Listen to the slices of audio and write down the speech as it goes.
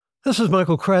This is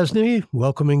Michael Krasny,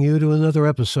 welcoming you to another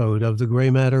episode of the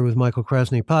Gray Matter with Michael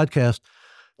Krasny podcast.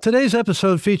 Today's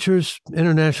episode features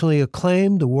internationally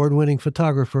acclaimed, award-winning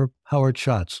photographer Howard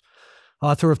Schatz,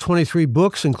 author of 23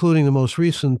 books, including the most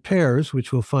recent Pairs,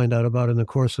 which we'll find out about in the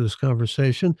course of this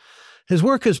conversation. His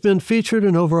work has been featured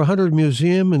in over 100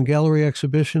 museum and gallery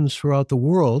exhibitions throughout the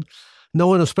world,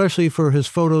 known especially for his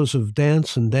photos of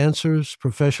dance and dancers,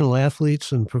 professional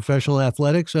athletes and professional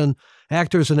athletics, and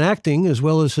actors and acting, as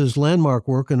well as his landmark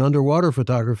work in underwater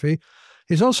photography.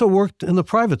 He's also worked in the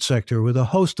private sector with a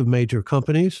host of major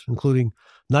companies, including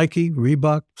Nike,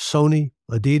 Reebok, Sony,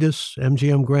 Adidas,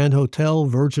 MGM Grand Hotel,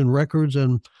 Virgin Records,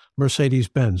 and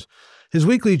Mercedes-Benz. His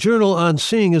weekly journal, On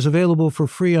Seeing, is available for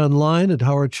free online at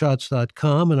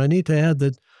howardschatz.com, and I need to add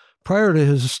that prior to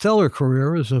his stellar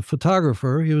career as a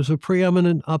photographer, he was a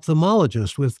preeminent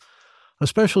ophthalmologist with a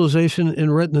specialization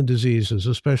in retina diseases,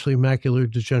 especially macular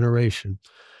degeneration.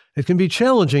 It can be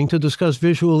challenging to discuss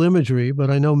visual imagery,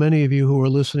 but I know many of you who are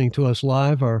listening to us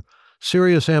live are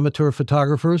serious amateur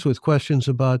photographers with questions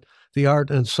about the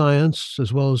art and science,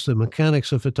 as well as the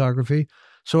mechanics of photography.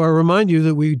 So I remind you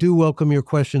that we do welcome your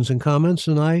questions and comments,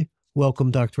 and I welcome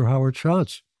Dr. Howard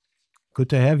Schatz. Good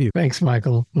to have you. Thanks,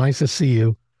 Michael. Nice to see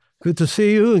you. Good to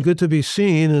see you and good to be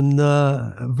seen. And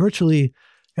virtually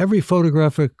every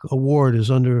photographic award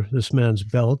is under this man's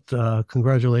belt.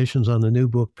 Congratulations on the new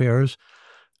book, Pairs,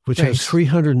 which has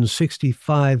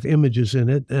 365 images in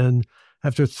it. And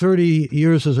after 30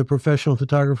 years as a professional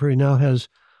photographer, he now has,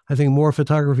 I think, more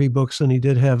photography books than he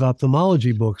did have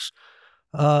ophthalmology books.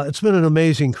 It's been an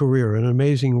amazing career, an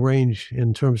amazing range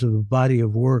in terms of the body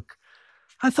of work.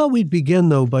 I thought we'd begin,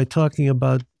 though, by talking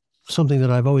about something that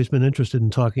I've always been interested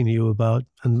in talking to you about.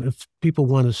 And if people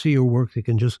want to see your work, they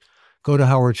can just go to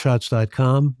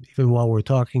howardschatz.com, even while we're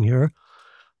talking here.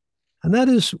 And that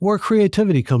is where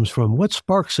creativity comes from. What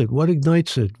sparks it? What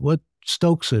ignites it? What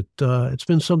stokes it? It's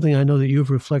been something I know that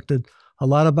you've reflected a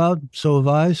lot about. So have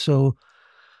I. So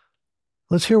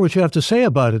let's hear what you have to say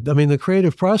about it. I mean, the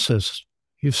creative process,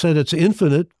 you've said it's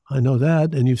infinite. I know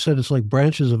that. And you've said it's like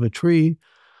branches of a tree.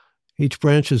 Each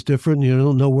branch is different. You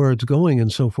don't know where it's going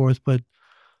and so forth. But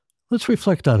let's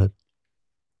reflect on it.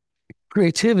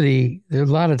 Creativity, there are a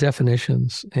lot of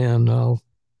definitions, and I'll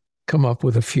come up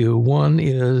with a few. One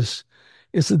is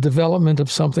the development of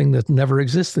something that never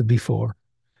existed before.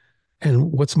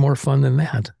 And what's more fun than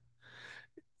that?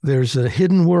 There's a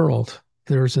hidden world.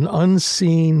 There's an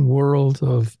unseen world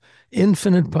of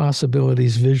infinite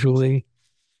possibilities visually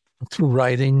through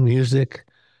writing, music,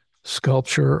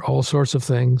 sculpture, all sorts of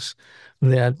things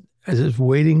that is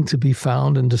waiting to be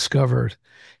found and discovered.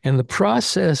 And the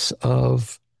process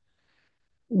of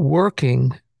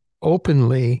working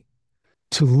openly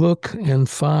to look and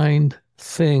find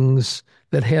things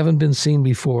that haven't been seen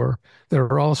before that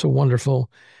are also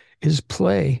wonderful is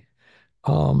play.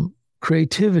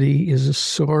 Creativity is a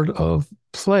sort of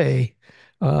play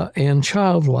and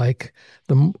childlike.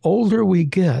 The older we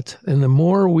get and the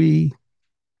more we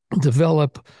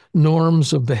develop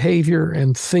norms of behavior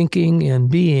and thinking and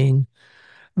being,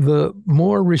 the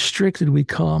more restricted we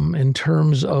come in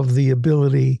terms of the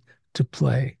ability to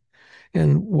play.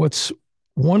 And what's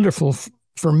wonderful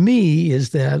for me is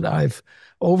that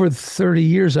over 30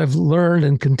 years, I've learned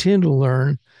and continue to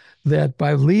learn that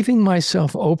by leaving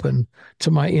myself open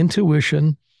to my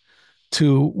intuition,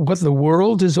 to what the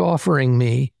world is offering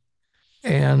me,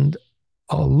 and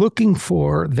looking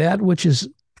for that which is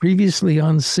previously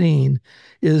unseen,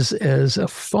 is as a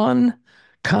fun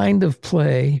kind of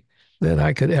play that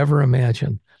I could ever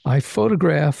imagine. I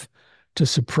photograph to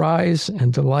surprise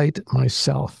and delight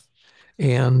myself,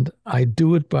 and I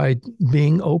do it by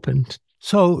being open.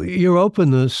 So your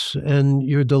openness and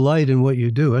your delight in what you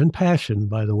do, and passion,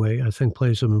 by the way, I think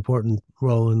plays an important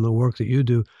role in the work that you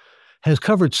do, has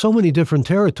covered so many different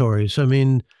territories. I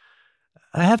mean,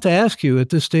 I have to ask you, at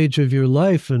this stage of your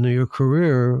life and your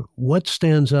career, what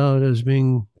stands out as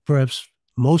being perhaps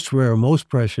most rare, most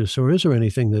precious, or is there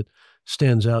anything that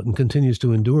stands out and continues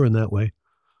to endure in that way?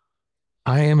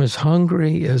 I am as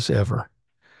hungry as ever.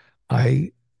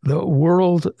 The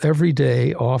world every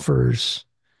day offers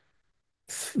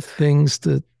things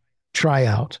to try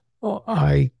out.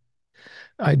 I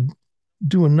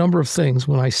do a number of things.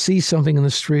 When I see something in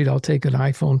the street, I'll take an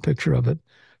iPhone picture of it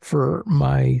for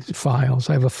my files.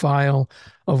 I have a file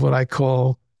of what I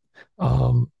call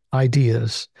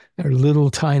ideas. They're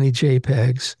little tiny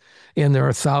JPEGs, and there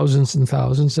are thousands and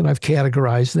thousands, and I've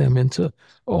categorized them into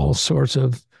all sorts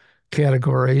of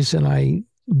categories, and I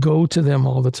go to them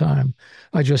all the time.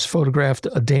 I just photographed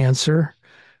a dancer.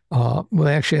 Well,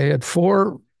 actually, I had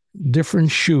 4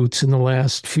 different shoots in the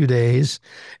last few days,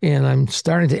 and I'm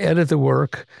starting to edit the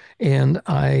work. And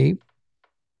I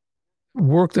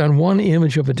worked on one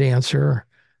image of a dancer,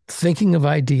 thinking of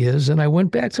ideas, and I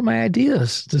went back to my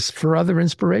ideas just for other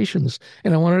inspirations.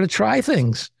 And I wanted to try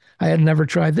things. I had never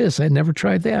tried this. I had never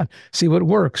tried that. See what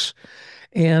works.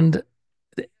 And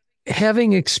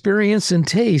having experience and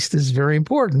taste is very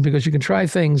important, because you can try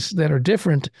things that are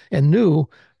different and new,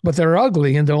 but they're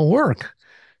ugly and don't work.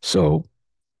 So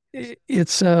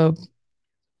it's a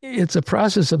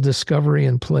process of discovery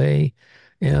and play,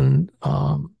 and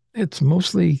it's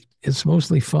mostly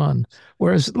fun.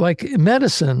 Whereas, like in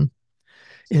medicine,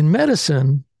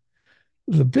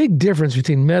 the big difference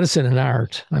between medicine and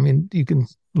art, I mean, you can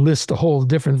list a whole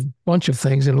different bunch of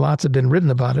things, and lots have been written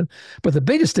about it, but the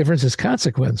biggest difference is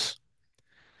consequence.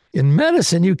 In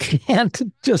medicine, you can't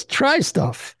just try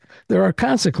stuff. There are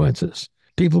consequences.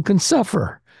 People can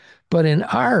suffer. But in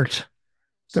art,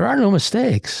 there are no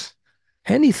mistakes.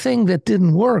 Anything that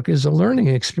didn't work is a learning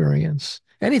experience.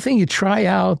 Anything you try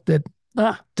out that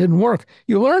didn't work,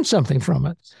 you learn something from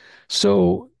it.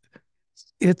 So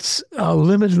it's a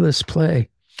limitless play.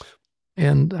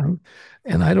 And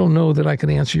I don't know that I can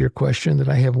answer your question, that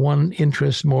I have one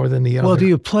interest more than the other. Well, do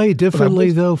you play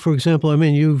differently, though? For example, I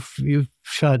mean, you've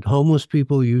shot homeless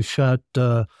people, you shot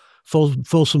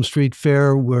Folsom Street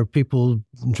Fair, where people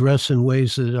dress in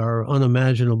ways that are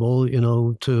unimaginable,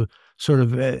 to sort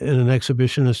of, in an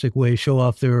exhibitionistic way, show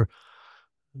off their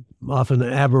often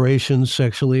aberrations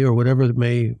sexually or whatever they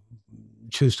may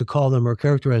choose to call them or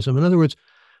characterize them. In other words,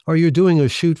 are you doing a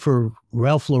shoot for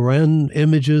Ralph Lauren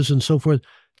images and so forth?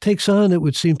 Takes on, it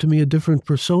would seem to me, a different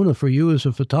persona for you as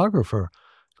a photographer,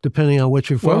 depending on what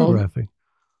you're photographing.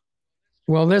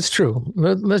 Well, that's true.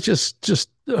 Let's just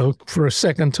for a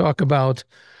second talk about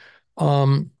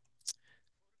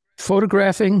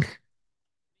photographing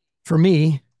for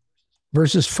me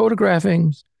versus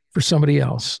photographing for somebody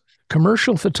else.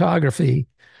 Commercial photography,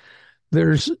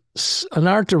 there's an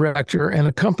art director and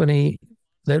a company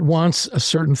that wants a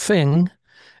certain thing,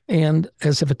 and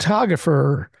as a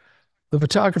photographer, the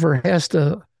photographer has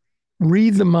to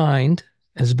read the mind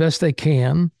as best they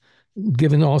can,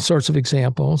 given all sorts of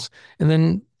examples, and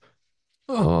then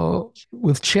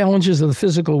with challenges of the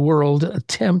physical world,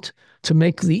 attempt to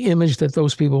make the image that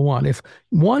those people want. If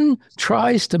one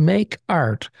tries to make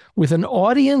art with an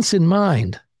audience in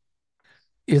mind,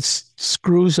 it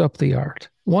screws up the art.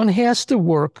 One has to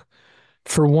work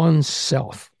for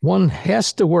oneself. One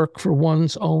has to work for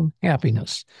one's own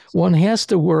happiness. One has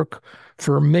to work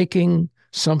for making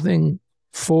something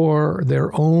for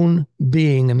their own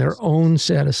being and their own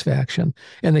satisfaction.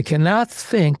 And they cannot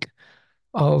think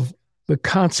of the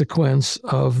consequence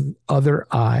of other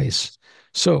eyes.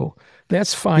 So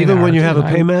that's fine. Even when you have a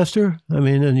paymaster? I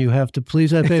mean, and you have to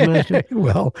please that paymaster?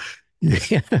 Well,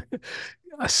 yeah.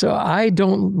 So I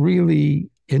don't really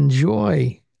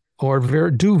enjoy or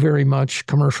do very much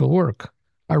commercial work.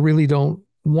 I really don't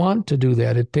want to do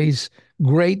that. It pays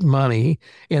great money,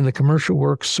 and the commercial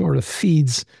work sort of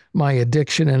feeds my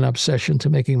addiction and obsession to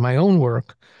making my own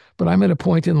work. But I'm at a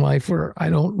point in life where I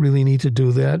don't really need to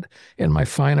do that, and my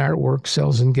fine art work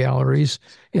sells in galleries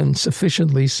and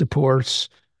sufficiently supports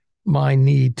my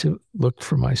need to look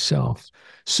for myself.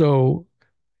 So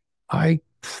I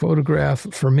photograph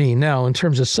for me. Now, in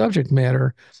terms of subject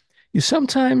matter,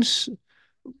 sometimes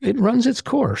it runs its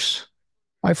course.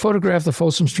 I photograph the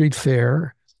Folsom Street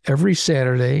Fair every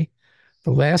Saturday,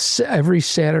 the last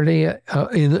Saturday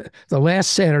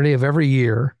of every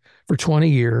year for 20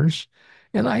 years.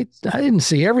 And I didn't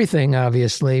see everything,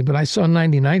 obviously, but I saw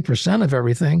 99% of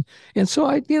everything. And so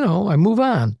I move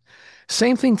on.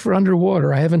 Same thing for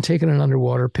underwater. I haven't taken an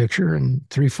underwater picture in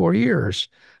 3-4 years.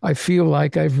 I feel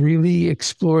like I've really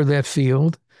explored that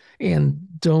field and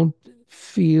don't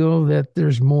feel that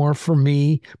there's more for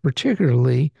me,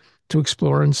 particularly to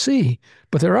explore and see.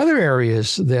 But there are other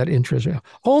areas that interest me.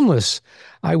 Homeless.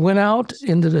 I went out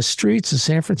into the streets of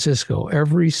San Francisco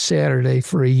every Saturday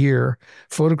for a year,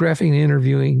 photographing and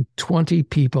interviewing 20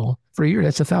 people for a year.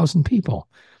 That's 1,000 people.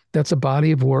 That's a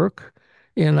body of work.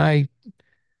 And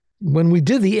when we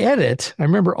did the edit, I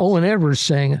remember Owen Edwards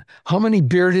saying, "How many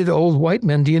bearded old white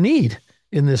men do you need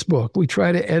in this book?" We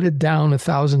try to edit down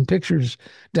 1,000 pictures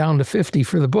down to 50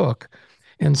 for the book.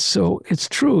 And so it's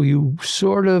true. You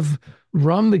sort of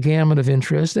run the gamut of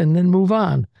interest and then move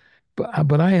on.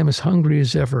 But I am as hungry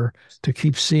as ever to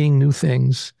keep seeing new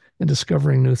things and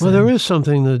discovering new things. Well, there is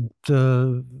something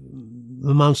that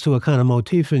amounts to a kind of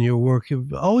motif in your work.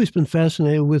 You've always been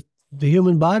fascinated with the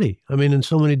human body. I mean, in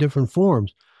so many different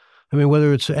forms. I mean,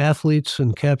 whether it's athletes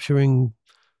and capturing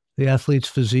the athlete's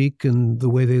physique and the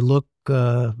way they look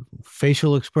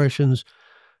facial expressions.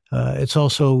 It's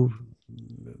also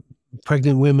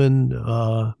pregnant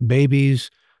women,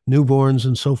 babies, newborns,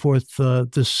 and so forth.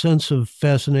 This sense of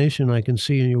fascination I can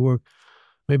see in your work.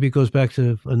 Maybe it goes back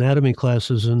to anatomy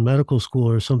classes in medical school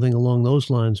or something along those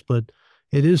lines, but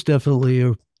it is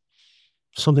definitely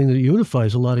something that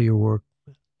unifies a lot of your work.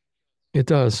 It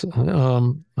does.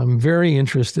 I'm very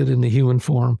interested in the human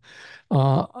form.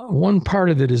 One part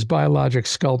of it is biologic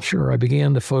sculpture. I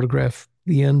began to photograph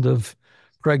the end of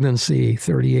pregnancy,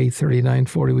 38, 39,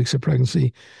 40 weeks of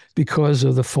pregnancy, because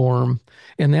of the form.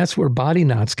 And that's where body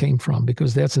knots came from,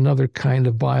 because that's another kind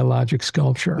of biologic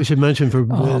sculpture. We should mention for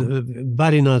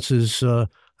body knots is, I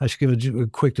should give a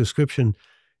quick description.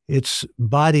 It's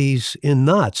bodies in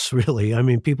knots, really. I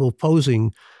mean, people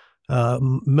posing,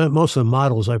 most of the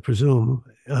models, I presume,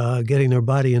 getting their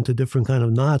body into different kind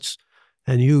of knots,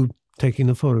 and you taking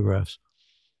the photographs.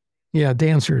 Yeah,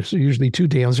 dancers, usually two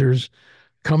dancers,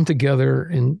 come together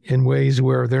in ways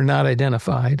where they're not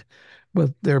identified,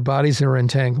 but their bodies are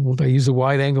entangled. I use a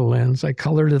wide angle lens. I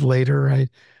colored it later.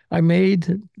 I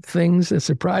made things that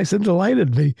surprised and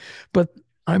delighted me. But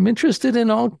I'm interested in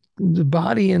all the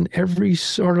body in every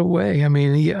sort of way. I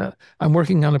mean, I'm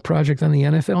working on a project on the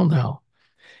NFL now.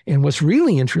 And what's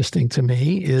really interesting to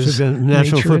me is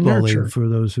National Football League, for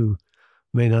those who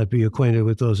may not be acquainted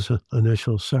with those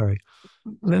initials. Sorry.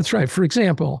 That's right. For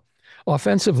example,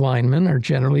 offensive linemen are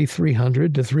generally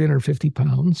 300 to 350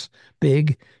 pounds,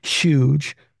 big,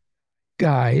 huge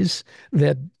guys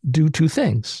that do two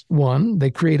things. One,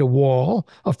 they create a wall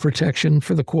of protection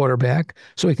for the quarterback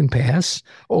so he can pass,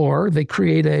 or they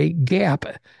create a gap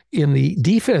in the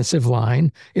defensive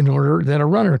line in order that a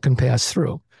runner can pass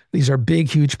through. These are big,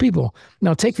 huge people.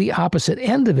 Now take the opposite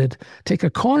end of it. Take a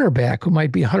cornerback who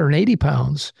might be 180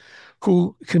 pounds,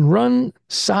 who can run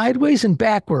sideways and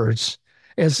backwards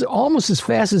almost as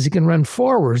fast as he can run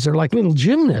forwards. They're like little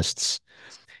gymnasts.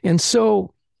 And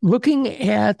so looking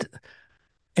at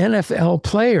NFL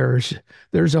players,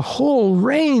 there's a whole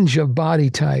range of body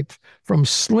type, from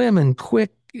slim and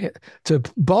quick to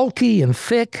bulky and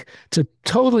thick to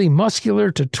totally muscular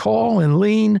to tall and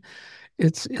lean.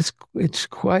 It's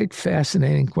quite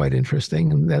fascinating, quite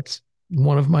interesting, and that's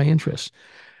one of my interests.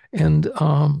 And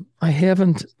I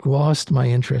haven't lost my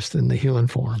interest in the human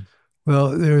form.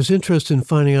 Well, there's interest in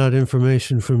finding out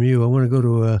information from you. I want to go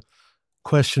to a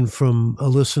question from a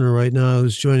listener right now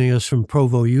who's joining us from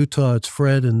Provo, Utah. It's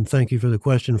Fred, and thank you for the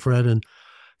question, Fred. And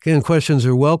again, questions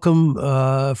are welcome.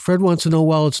 Fred wants to know,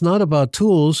 while it's not about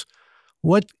tools,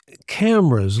 what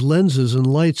cameras, lenses, and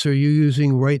lights are you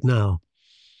using right now?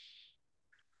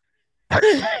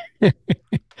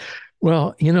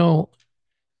 Well,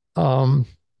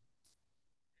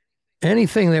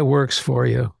 anything that works for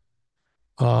you,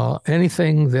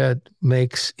 anything that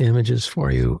makes images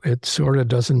for you, it sort of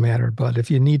doesn't matter. But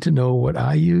if you need to know what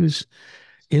I use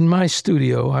in my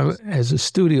studio, as a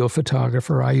studio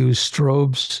photographer, I use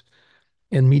strobes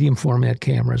and medium format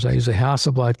cameras. I use a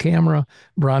Hasselblad camera,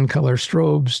 Broncolor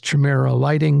strobes, Chimera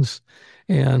lightings,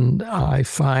 and I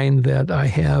find that I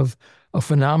have a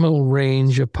phenomenal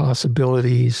range of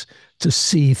possibilities to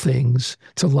see things,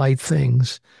 to light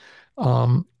things.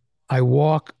 When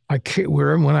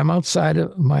I'm outside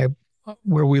of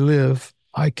where we live,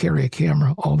 I carry a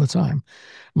camera all the time.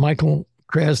 Michael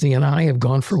Krasny and I have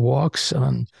gone for walks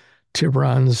on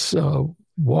Tiburon's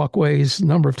walkways a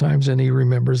number of times, and he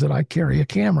remembers that I carry a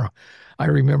camera. I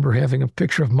remember having a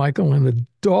picture of Michael and the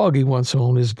dog he once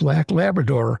owned, his black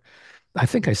Labrador. I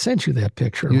think I sent you that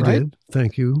picture, You right? did.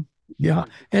 Thank you. Yeah.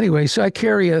 Anyway, so I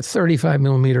carry a 35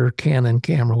 millimeter Canon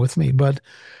camera with me, but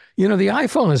the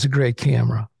iPhone is a great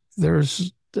camera.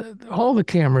 All the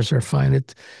cameras are fine.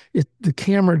 The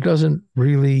camera doesn't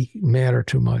really matter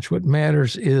too much. What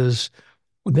matters is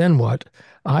then what?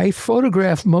 I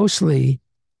photograph mostly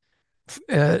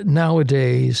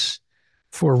nowadays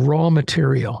for raw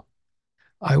material.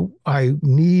 I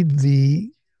need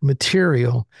the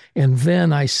material, and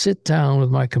then I sit down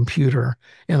with my computer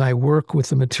and I work with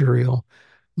the material,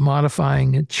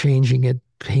 modifying it, changing it,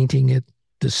 painting it,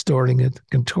 distorting it,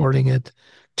 contorting it,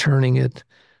 turning it,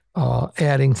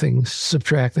 adding things,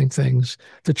 subtracting things,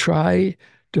 to try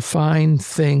to find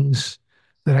things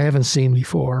that I haven't seen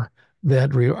before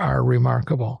that are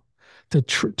remarkable,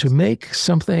 to make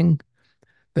something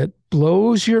that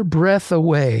blows your breath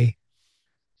away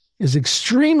is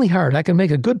extremely hard. I can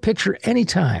make a good picture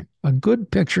anytime, but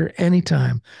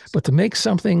to make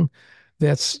something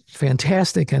that's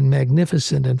fantastic and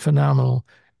magnificent and phenomenal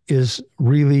is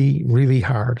really, really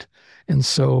hard. And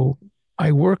so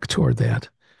I work toward that.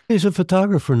 He's a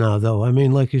photographer now, though. I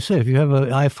mean, like you say, if you have an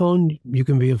iPhone, you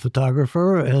can be a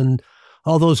photographer. And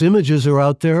all those images are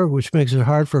out there, which makes it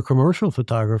hard for commercial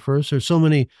photographers. There's so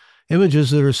many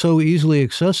images that are so easily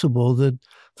accessible that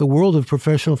the world of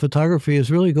professional photography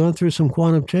has really gone through some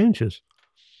quantum changes.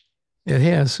 It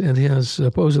has. It has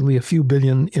supposedly a few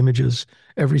billion images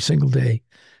every single day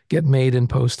get made and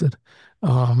posted.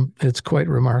 It's quite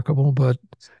remarkable, but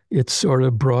it sort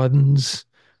of broadens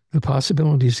the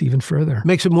possibilities even further.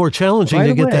 Makes it more challenging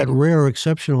to get that rare,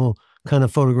 exceptional kind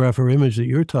of photograph or image that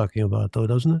you're talking about, though,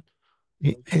 doesn't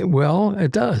it? Well,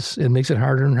 it does. It makes it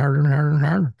harder and harder and harder and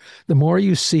harder. The more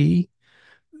you see,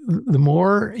 the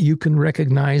more you can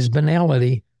recognize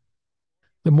banality.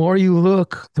 The more you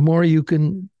look, the more you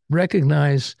can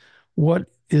recognize what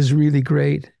is really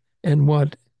great and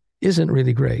what isn't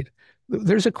really great.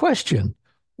 There's a question: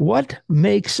 what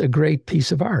makes a great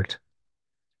piece of art?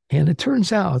 And it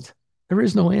turns out there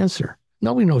is no answer.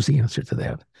 Nobody knows the answer to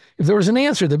that. If there was an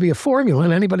answer, there'd be a formula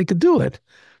and anybody could do it.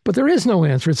 But there is no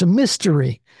answer. It's a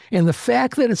mystery. And the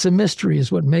fact that it's a mystery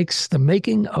is what makes the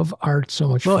making of art so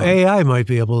much fun. Well, AI might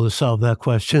be able to solve that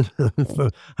question. I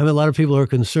mean, a lot of people are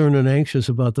concerned and anxious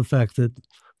about the fact that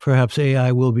perhaps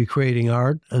AI will be creating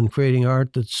art and creating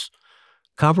art that's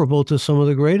comparable to some of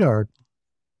the great art.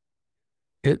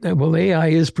 Well, AI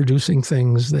is producing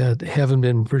things that haven't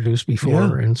been produced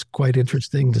before, and it's quite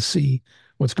interesting to see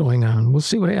what's going on. We'll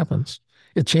see what happens.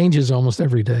 It changes almost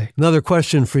every day. Another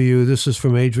question for you. This is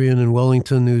from Adrian in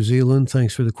Wellington, New Zealand.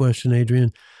 Thanks for the question,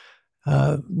 Adrian.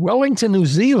 Wellington, New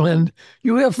Zealand?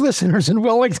 You have listeners in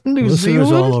Wellington, New Zealand?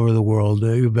 Listeners all over the world,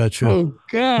 you betcha. Oh,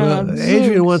 God.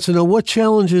 Adrian wants to know, what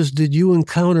challenges did you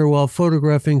encounter while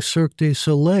photographing Cirque du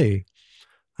Soleil?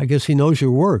 I guess he knows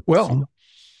your work. Well,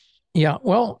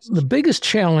 the biggest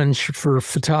challenge for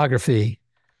photography,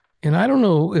 and I don't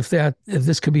know if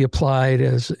this could be applied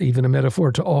as even a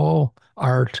metaphor to all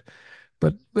art,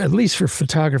 but at least for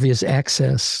photography, is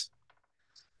access.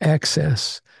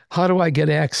 Access. How do I get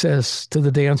access to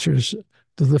the dancers,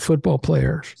 to the football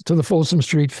players, to the Folsom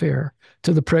Street Fair,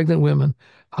 to the pregnant women?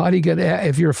 How do you get,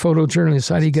 if you're a photojournalist,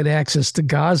 how do you get access to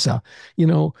Gaza?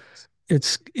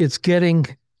 It's getting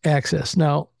access.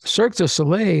 Now, Cirque du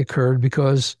Soleil occurred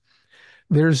because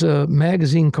there's a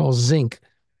magazine called Zinc,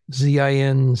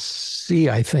 Z-I-N-C,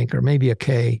 I think, or maybe a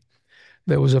K.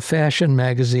 That was a fashion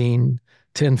magazine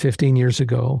 10, 15 years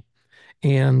ago.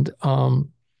 And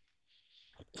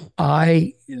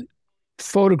I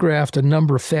photographed a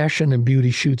number of fashion and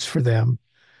beauty shoots for them.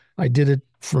 I did it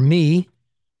for me.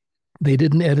 They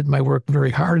didn't edit my work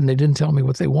very hard, and they didn't tell me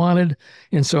what they wanted.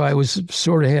 And so I was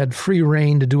sort of had free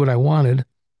reign to do what I wanted.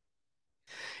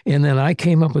 And then I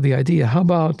came up with the idea, how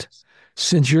about,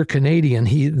 since you're Canadian,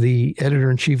 the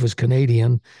editor-in-chief was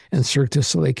Canadian, and Cirque du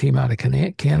Soleil came out of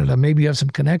Canada, maybe you have some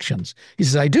connections. He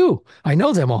says, I do. I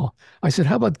know them all. I said,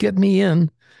 how about get me in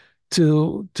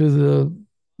to the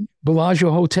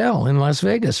Bellagio Hotel in Las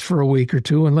Vegas for a week or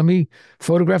two and let me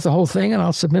photograph the whole thing and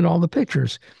I'll submit all the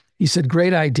pictures. He said,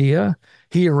 great idea.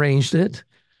 He arranged it.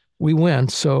 We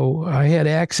went. So I had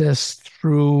access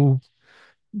through,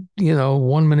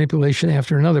 one manipulation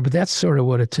after another, but that's sort of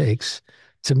what it takes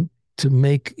to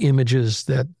make images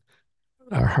that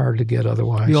are hard to get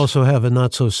otherwise. You also have a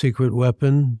not-so-secret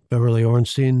weapon, Beverly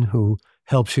Ornstein, who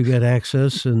helps you get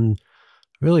access and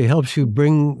really helps you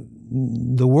bring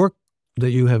the work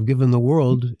that you have given the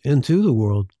world into the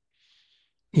world.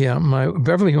 Yeah,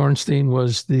 Beverly Ornstein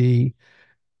was the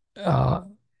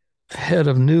head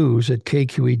of news at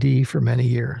KQED for many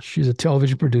years. She's a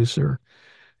television producer.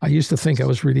 I used to think I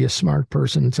was really a smart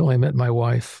person until I met my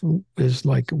wife, who is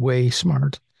like way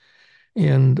smart.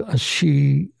 And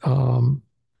she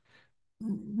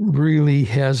really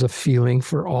has a feeling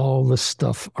for all the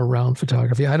stuff around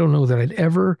photography. I don't know that I'd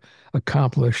ever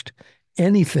accomplished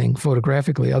anything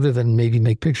photographically other than maybe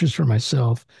make pictures for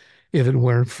myself if it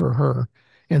weren't for her.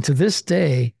 And to this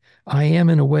day, I am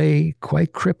in a way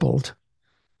quite crippled.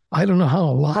 I don't know how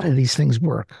a lot of these things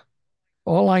work.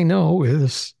 All I know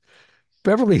is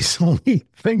Beverly's only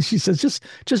thing, she says,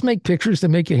 just make pictures to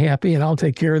make you happy and I'll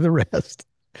take care of the rest.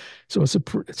 So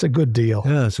it's a good deal.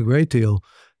 Yeah, it's a great deal.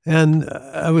 And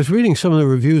I was reading some of the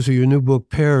reviews of your new book,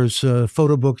 Pairs.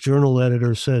 Photo book journal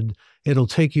editor said it'll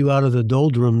take you out of the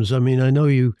doldrums. I mean, I know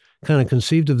you kind of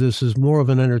conceived of this as more of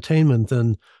an entertainment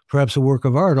than perhaps a work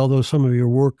of art, although some of your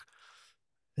work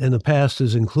in the past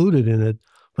is included in it.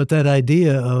 But that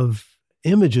idea of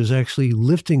images actually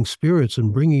lifting spirits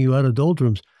and bringing you out of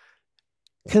doldrums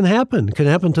can happen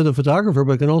to the photographer,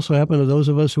 but can also happen to those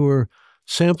of us who are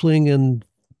sampling and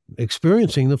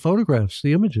experiencing the photographs,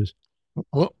 the images.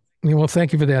 Well,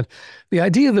 thank you for that. The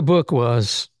idea of the book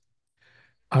was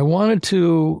I wanted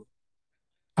to,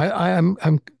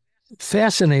 I'm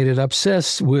fascinated,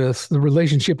 obsessed with the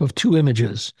relationship of two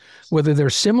images, whether they're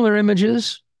similar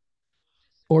images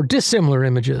or dissimilar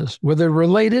images, whether they're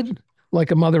related,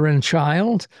 like a mother and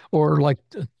child, or like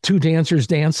two dancers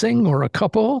dancing, or a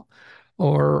couple,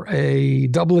 or a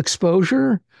double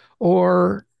exposure,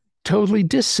 or totally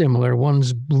dissimilar.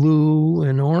 One's blue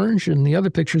and orange, and the other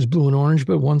picture is blue and orange,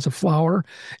 but one's a flower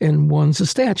and one's a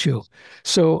statue.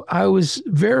 So I was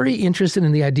very interested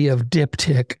in the idea of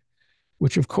diptych,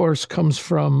 which of course comes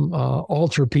from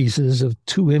altar pieces of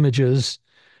two images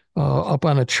up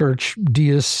on a church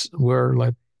dais where,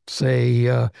 like, say,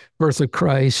 birth of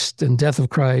Christ and death of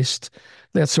Christ,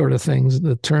 that sort of things.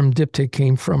 The term diptych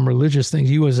came from religious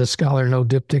things. You as a scholar know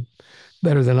diptych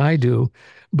better than I do,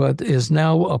 but is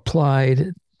now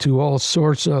applied to all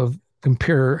sorts of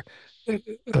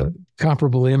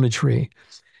comparable imagery.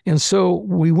 And so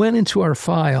we went into our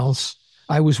files.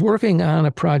 I was working on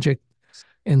a project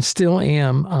and still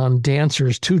am on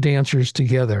two dancers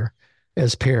together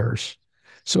as pairs.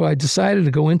 So I decided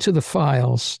to go into the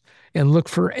files and look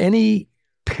for any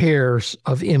pairs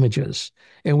of images.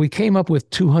 And we came up with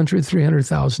 200,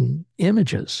 300,000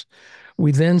 images.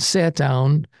 We then sat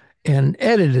down and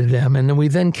edited them, and then we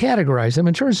then categorized them.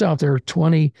 It turns out there are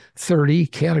 20, 30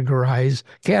 categories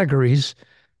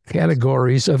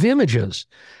of images.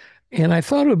 And I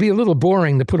thought it would be a little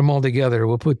boring to put them all together.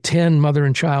 We'll put 10 mother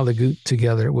and child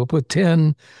together. We'll put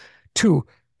 2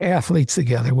 athletes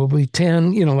together. We'll be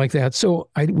 10, like that. So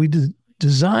we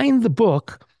designed the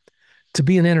book to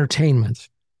be an entertainment,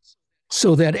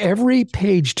 so that every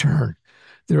page turn,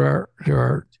 there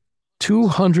are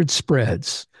 200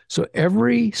 spreads. So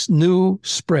every new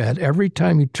spread, every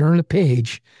time you turn a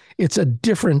page, it's a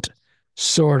different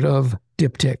sort of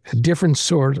diptych, a different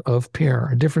sort of pair,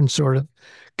 a different sort of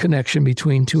connection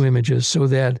between two images, so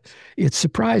that it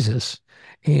surprises.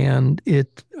 And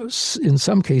it, in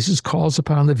some cases, calls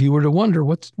upon the viewer to wonder,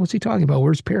 what's he talking about?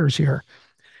 Where's pairs here?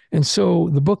 And so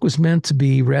the book was meant to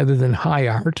be, rather than high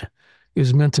art, it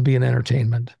was meant to be an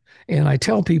entertainment. And I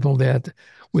tell people that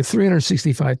with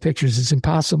 365 pictures, it's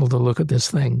impossible to look at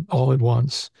this thing all at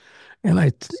once. And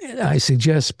I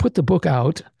suggest put the book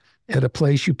out at a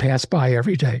place you pass by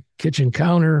every day: kitchen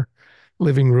counter,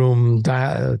 living room,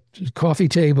 coffee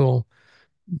table,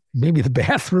 maybe the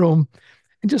bathroom,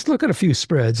 and just look at a few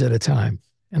spreads at a time.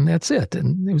 And that's it.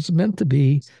 And it was meant to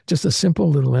be just a simple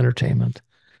little entertainment.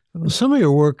 Some of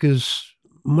your work is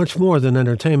much more than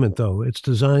entertainment, though. It's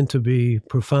designed to be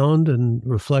profound and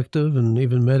reflective and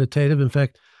even meditative. In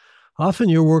fact, often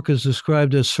your work is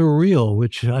described as surreal,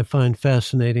 which I find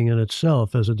fascinating in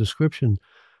itself as a description,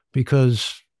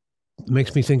 because it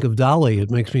makes me think of Dali. It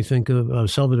makes me think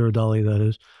of Salvador Dali, that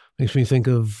is. It makes me think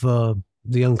of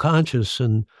the unconscious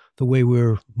and the way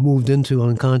we're moved into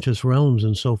unconscious realms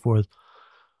and so forth.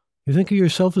 You think of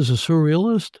yourself as a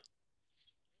surrealist?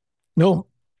 No,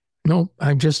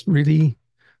 I'm just really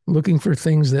looking for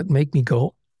things that make me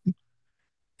go,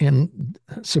 and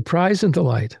surprise and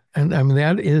delight. And I mean,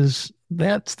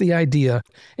 that's the idea.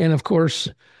 And of course,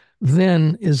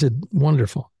 then is it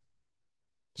wonderful?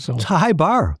 So it's a high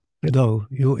bar, though.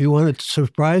 You want it to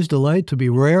surprise, delight, to be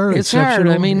rare, it's hard.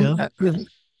 I mean, yeah.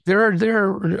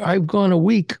 I've gone a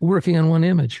week working on one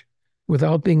image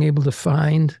without being able to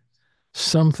find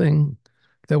something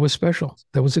that was special,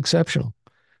 that was exceptional.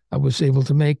 I was able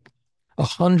to make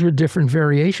 100 different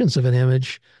variations of an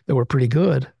image that were pretty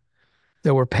good,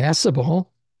 that were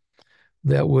passable,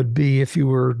 that would be, if you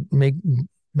were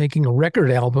making a record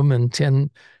album and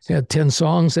had 10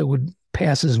 songs, that would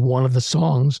pass as one of the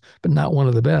songs, but not one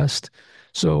of the best.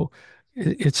 So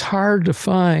it's hard to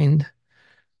find.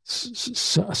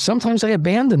 Sometimes I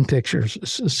abandon pictures.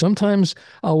 Sometimes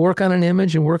I'll work on an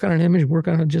image and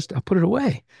I'll put it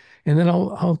away. And then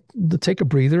I'll take a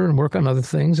breather and work on other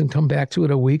things and come back to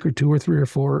it a week or 2 or 3 or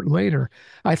 4 later.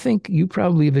 I think you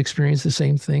probably have experienced the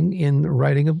same thing in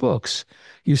writing of books.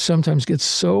 You sometimes get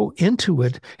so into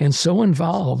it and so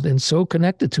involved and so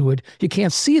connected to it, you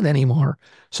can't see it anymore.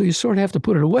 So you sort of have to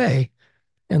put it away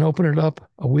and open it up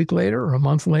a week later or a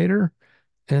month later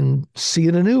and see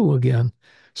it anew again.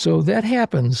 So that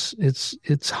happens.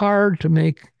 It's hard to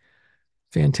make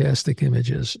fantastic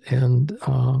images, and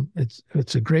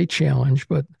it's a great challenge,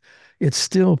 but it's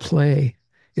still play.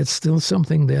 It's still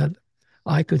something that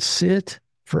I could sit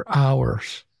for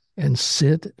hours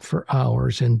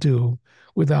and do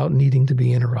without needing to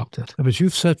be interrupted. But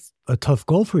you've set a tough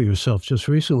goal for yourself just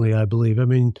recently, I believe. I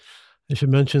mean, I should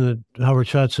mention that Howard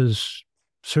Schatz has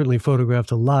certainly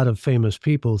photographed a lot of famous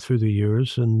people through the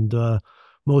years, and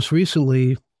most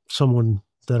recently, someone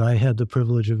that I had the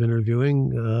privilege of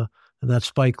interviewing, and that's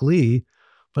Spike Lee.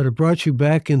 But it brought you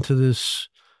back into this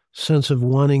sense of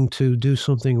wanting to do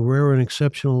something rare and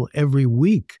exceptional every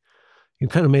week. You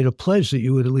kind of made a pledge that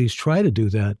you would at least try to do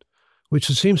that, which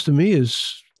it seems to me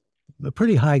is a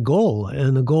pretty high goal,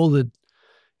 and a goal that,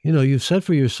 you've set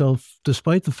for yourself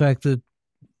despite the fact that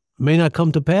may not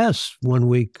come to pass one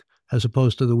week as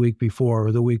opposed to the week before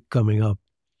or the week coming up.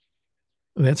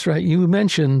 That's right. You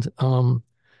mentioned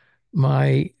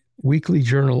my weekly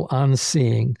journal on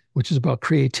seeing, which is about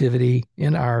creativity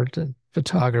in art and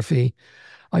photography.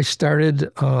 I started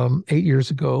 8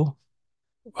 years ago.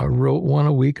 I wrote one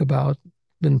a week about,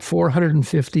 been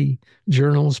 450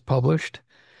 journals published,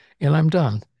 and I'm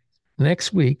done.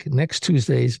 Next week, next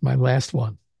Tuesday is my last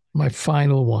one, my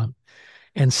final one.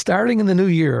 And starting in the new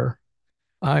year,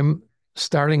 I'm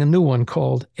starting a new one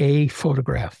called A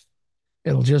Photograph.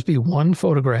 It'll just be one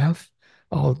photograph.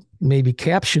 I'll maybe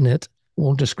caption it,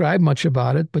 won't describe much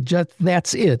about it, but just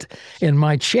that's it. And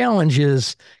my challenge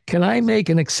is, can I make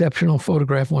an exceptional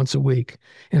photograph once a week?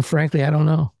 And frankly, I don't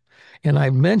know. And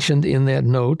I mentioned in that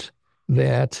note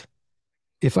that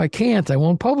if I can't, I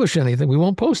won't publish anything. We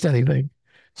won't post anything.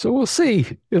 So we'll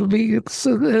see. It's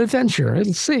an adventure.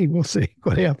 We'll see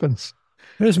what happens.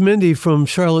 There's Mindy from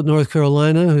Charlotte, North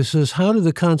Carolina, who says, how did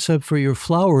the concept for your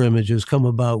flower images come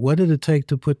about? What did it take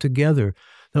to put together?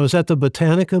 Now, is that the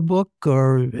Botanica book,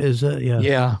 or is that,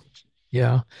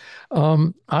 Yeah.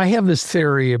 I have this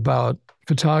theory about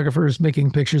photographers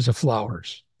making pictures of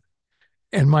flowers.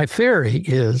 And my theory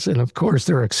is, and of course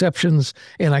there are exceptions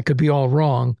and I could be all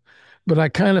wrong, but I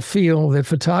kind of feel that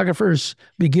photographers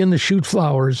begin to shoot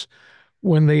flowers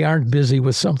when they aren't busy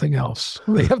with something else.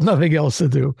 They have nothing else to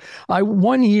do.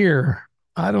 One year,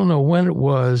 I don't know when it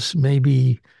was,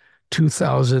 maybe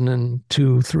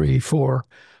 2002, 3, 4,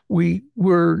 we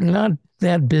were not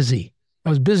that busy. I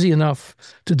was busy enough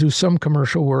to do some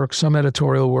commercial work, some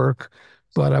editorial work,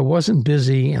 but I wasn't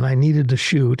busy and I needed to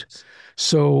shoot.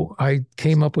 So I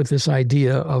came up with this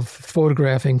idea of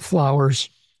photographing flowers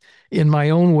in my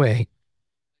own way.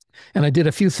 And I did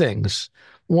a few things.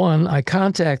 One, I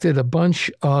contacted a bunch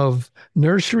of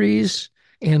nurseries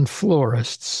and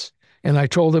florists, and I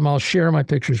told them, I'll share my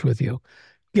pictures with you.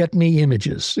 Get me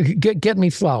images, get me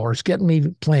flowers, get me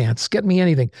plants, get me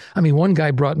anything. I mean, one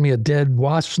guy brought me a dead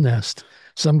wasp's nest.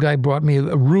 Some guy brought me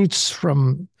roots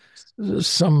from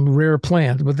some rare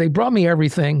plant, but they brought me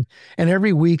everything. And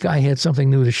every week I had something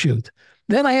new to shoot.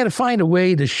 Then I had to find a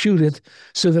way to shoot it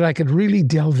so that I could really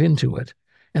delve into it.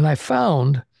 And I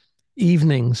found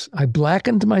evenings, I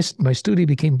blackened my studio,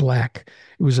 became black.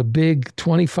 It was a big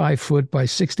 25-foot by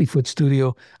 60-foot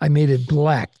studio. I made it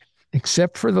black,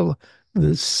 except for the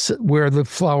where the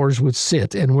flowers would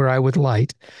sit and where I would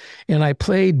light. And I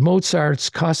played Mozart's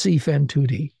Così fan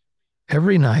tutti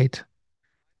every night,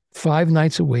 5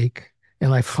 nights a week,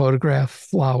 and I photographed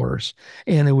flowers.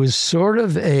 And it was sort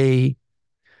of a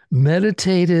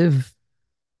meditative,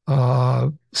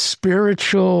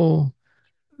 spiritual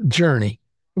journey.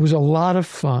 It was a lot of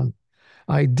fun.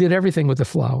 I did everything with the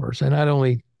flowers. I not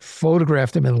only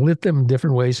photographed them and lit them in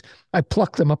different ways, I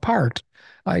plucked them apart.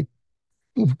 I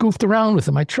goofed around with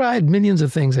them. I tried millions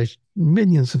of things. And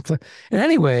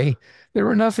anyway, there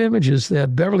were enough images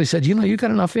that Beverly said, you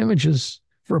got enough images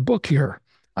for a book here.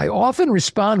 I often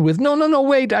respond with, no,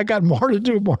 wait, I got more to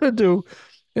do.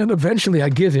 And eventually I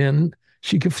give in.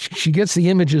 She gets the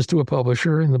images to a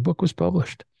publisher, and the book was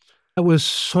published. That was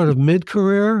sort of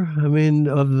mid-career. I mean,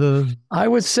 I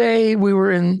would say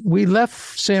we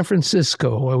left San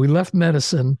Francisco. We left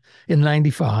medicine in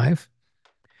 95,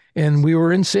 and we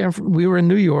were in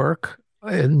New York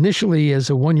initially as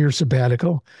a 1-year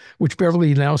sabbatical, which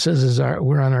Beverly now says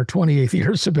we're on our 28th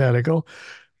year sabbatical.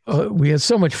 We had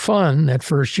so much fun that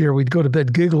first year. We'd go to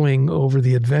bed giggling over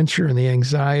the adventure and the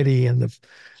anxiety and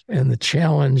the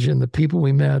challenge and the people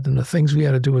we met and the things we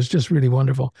had to do. Was just really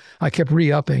wonderful. I kept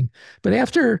re-upping. But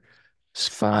after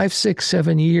 5, 6,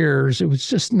 7 years, it was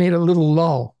just made a little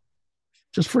lull,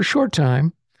 just for a short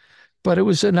time. But it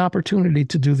was an opportunity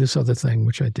to do this other thing,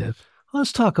 which I did.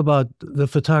 Let's talk about the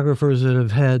photographers that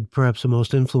have had perhaps the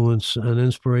most influence and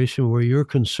inspiration where you're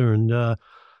concerned.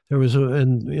 There was,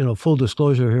 full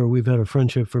disclosure here, we've had a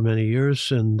friendship for many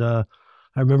years, and I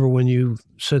remember when you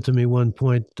said to me one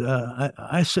point,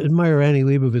 I admire Annie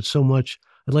Leibovitz so much,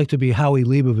 I'd like to be Howie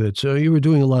Leibovitz. You were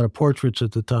doing a lot of portraits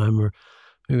at the time, or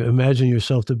imagine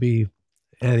yourself to be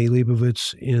Annie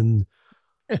Leibovitz in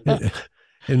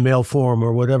male form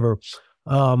or whatever.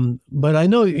 But I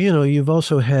know, you've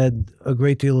also had a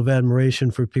great deal of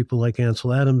admiration for people like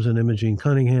Ansel Adams and Imogene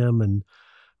Cunningham, and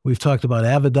we've talked about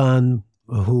Avedon,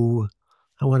 who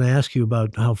I want to ask you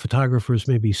about how photographers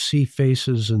maybe see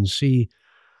faces and see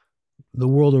the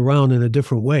world around in a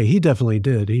different way. He definitely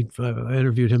did. I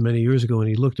interviewed him many years ago, and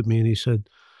he looked at me and he said,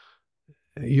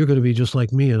 "You're going to be just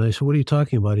like me." And I said, "What are you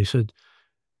talking about?" He said,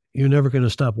 "You're never going to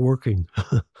stop working."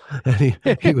 And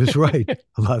he was right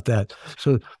about that.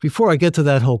 So before I get to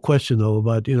that whole question, though,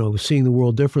 about, seeing the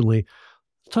world differently,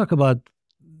 let's talk about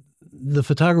the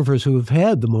photographers who have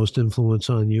had the most influence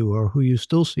on you, or who you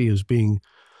still see as being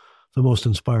the most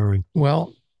inspiring.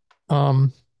 Well,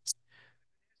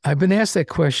 I've been asked that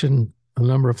question a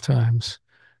number of times,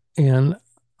 and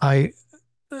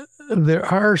there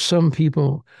are some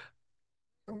people.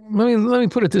 Let me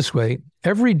put it this way: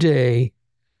 every day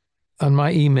on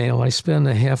my email, I spend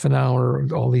a half an hour,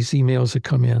 all these emails that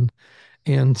come in,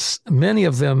 and many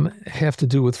of them have to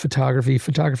do with photography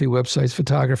websites,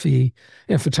 photography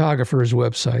and photographers'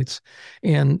 websites.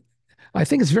 And I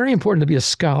think it's very important to be a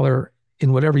scholar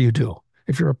in whatever you do.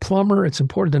 If you're a plumber, it's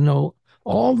important to know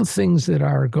all the things that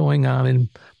are going on in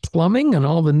plumbing, and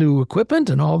all the new equipment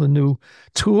and all the new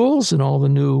tools and all the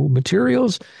new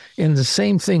materials. And the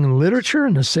same thing in literature,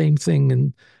 and the same thing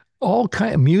in all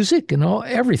kind of music and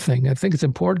everything. I think it's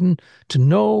important to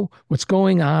know what's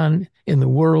going on in the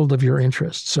world of your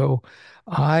interest. So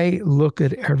I look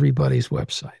at everybody's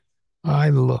website. I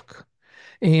look.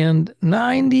 And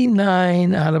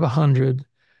 99 out of 100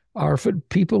 are for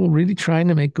people really trying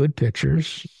to make good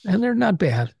pictures, and they're not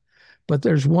bad. But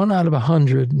there's 1 out of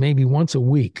 100, maybe once a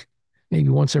week, maybe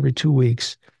once every 2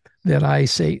 weeks, that I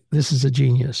say, this is a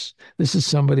genius. This is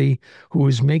somebody who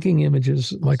is making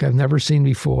images like I've never seen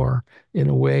before, in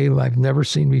a way I've never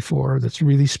seen before, that's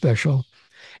really special.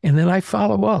 And then I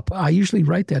follow up. I usually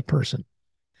write that person.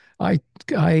 I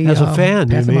as a fan,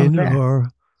 you mean, or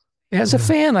as a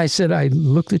fan, I said, I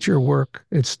looked at your work.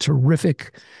 It's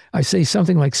terrific. I say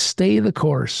something like, stay the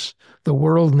course. The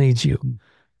world needs you.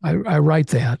 I write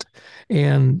that.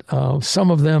 And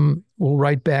some of them will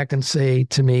write back and say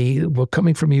to me, well,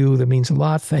 coming from you, that means a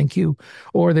lot. Thank you.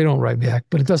 Or they don't write back,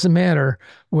 but it doesn't matter.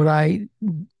 What I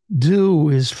do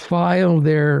is file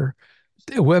their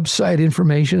website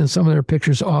information and some of their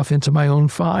pictures off into my own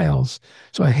files.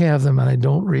 So I have them, and I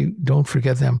don't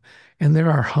forget them. And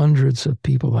there are hundreds of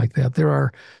people like that. There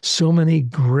are so many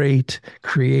great,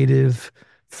 creative,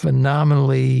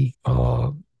 phenomenally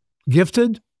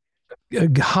gifted,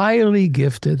 highly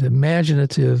gifted,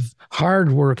 imaginative,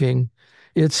 hardworking.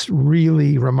 It's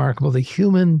really remarkable. The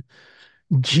human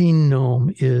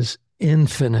genome is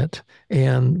infinite,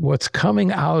 and what's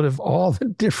coming out of all the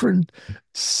different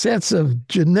sets of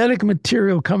genetic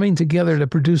material coming together to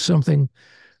produce something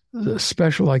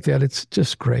special like that, it's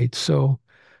just great. So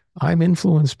I'm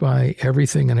influenced by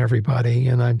everything and everybody,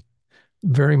 and I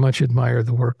very much admire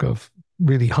the work of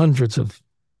really hundreds of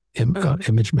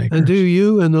image makers. And do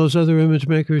you and those other image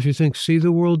makers, you think, see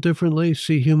the world differently,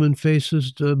 see human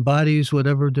faces, bodies,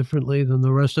 whatever, differently than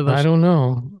the rest of us? I don't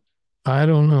know.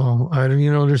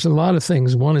 There's a lot of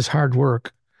things. One is hard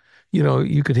work.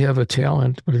 You could have a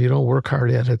talent, but if you don't work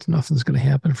hard at it, nothing's going to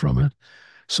happen from it.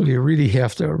 So you really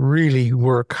have to really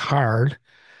work hard.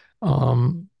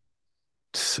 But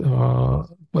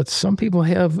some people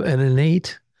have an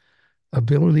innate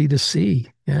ability to see,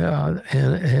 and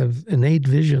have innate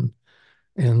vision.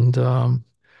 And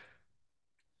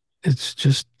it's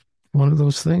just one of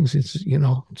those things. It's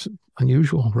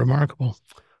unusual, remarkable.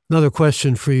 Another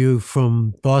question for you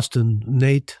from Boston.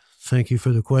 Nate, thank you for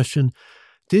the question.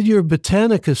 Did your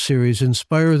Botanica series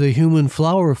inspire the human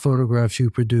flower photographs you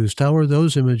produced? How are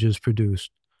those images produced?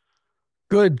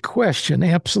 Good question.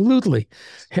 Absolutely.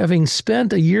 Having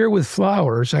spent a year with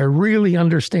flowers, I really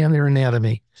understand their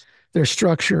anatomy, their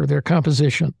structure, their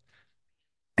composition.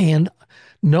 And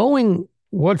knowing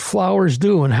what flowers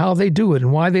do and how they do it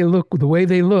and why they look the way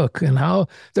they look and how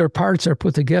their parts are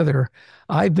put together,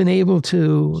 I've been able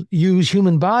to use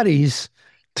human bodies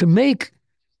to make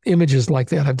images like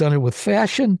that. I've done it with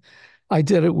fashion. I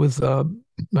did it with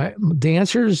my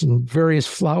dancers and various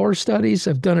flower studies.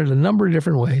 I've done it a number of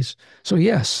different ways. So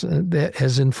yes, that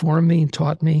has informed me,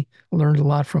 taught me, learned a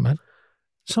lot from it.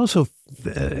 It's also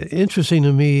interesting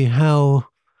to me how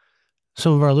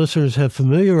some of our listeners have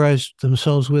familiarized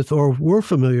themselves with, or were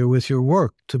familiar with, your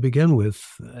work to begin with.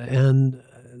 And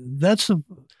that's, I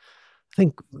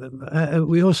think,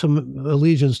 we owe some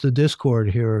allegiance to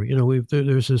Discord here.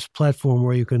 There's this platform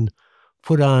where you can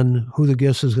put on who the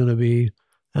guest is going to be.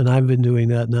 And I've been doing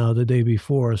that now the day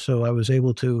before. So I was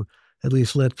able to at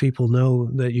least let people know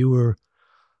that you were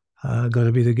going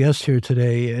to be the guest here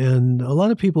today. And a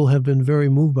lot of people have been very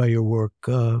moved by your work,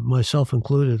 myself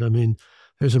included. I mean,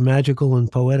 there's a magical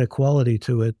and poetic quality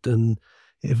to it. And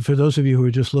for those of you who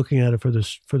are just looking at it for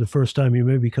the first time, you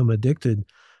may become addicted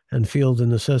and feel the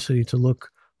necessity to look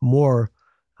more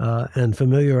and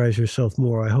familiarize yourself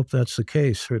more. I hope that's the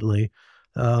case, certainly.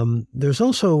 There's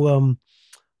also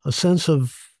a sense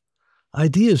of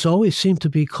ideas always seem to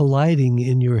be colliding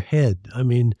in your head. I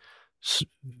mean,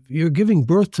 you're giving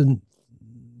birth to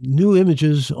new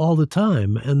images all the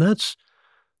time, and that's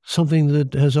something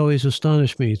that has always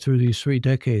astonished me through these 3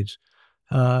 decades.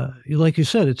 Like you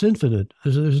said, it's infinite.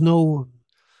 There's no,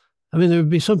 I mean, there would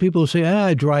be some people who say,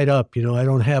 I dried up, I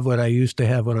don't have what I used to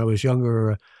have when I was younger,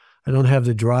 or I don't have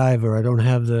the drive, or I don't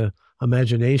have the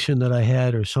imagination that I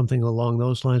had, or something along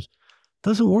those lines. It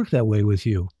doesn't work that way with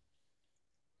you.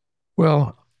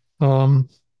 Well,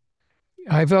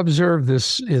 I've observed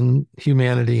this in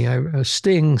humanity.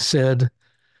 Sting said,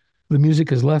 the music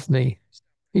has left me.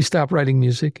 He stopped writing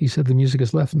music. He said, the music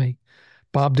has left me.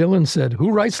 Bob Dylan said,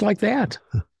 who writes like that?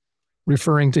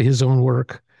 Referring to his own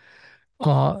work.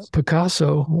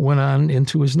 Picasso went on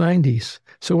into his 90s.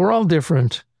 So we're all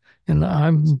different. And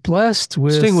I'm blessed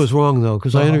with... Sting was wrong, though,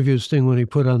 because I interviewed Sting when he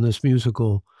put on this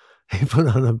musical. He put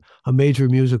on a major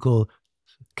musical,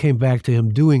 came back to him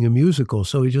doing a musical.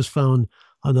 So he just found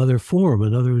another form,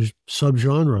 another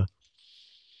subgenre.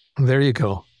 There you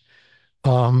go.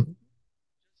 I'm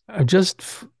just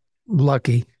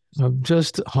lucky. I'm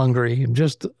just hungry. I'm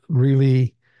just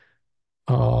really,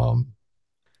 I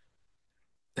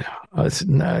don't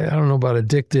know about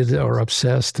addicted or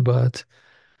obsessed, but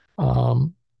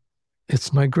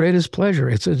it's my greatest pleasure.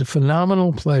 It's a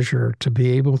phenomenal pleasure to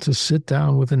be able to sit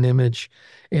down with an image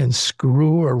and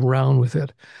screw around with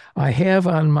it. I have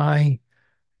on my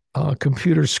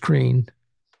computer screen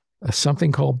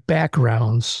something called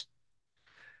backgrounds.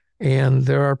 And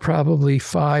there are probably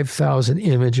 5,000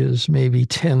 images, maybe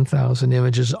 10,000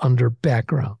 images under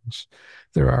backgrounds.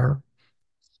 There are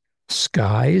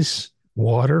skies,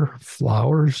 water,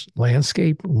 flowers,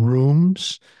 landscape,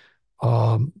 rooms,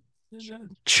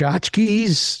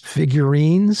 tchotchkes,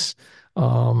 figurines,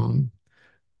 there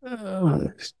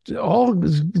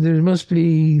must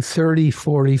be 30,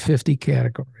 40, 50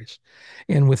 categories.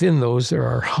 And within those, there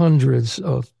are hundreds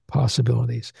of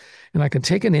possibilities. And I can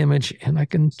take an image and I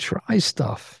can try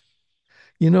stuff.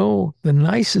 The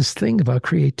nicest thing about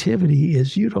creativity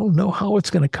is you don't know how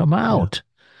it's going to come out.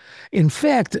 Yeah. In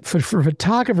fact, for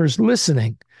photographers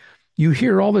listening, you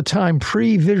hear all the time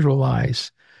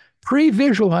previsualize.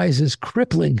 Previsualize is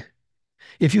crippling.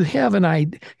 If you have an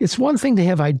idea, it's one thing to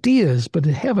have ideas, but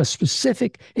to have a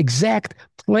specific, exact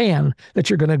plan that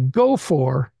you're going to go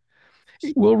for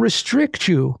will restrict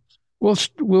you, will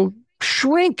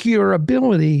shrink your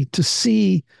ability to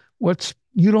see what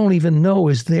you don't even know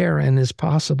is there and is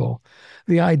possible.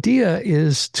 The idea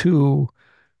is to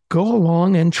go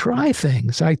along and try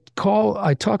things. I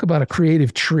talk about a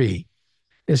creative tree.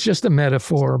 It's just a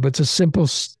metaphor, but it's a simple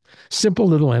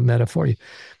little metaphor.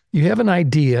 You have an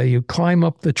idea, you climb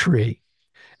up the tree,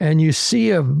 and you see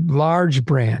a large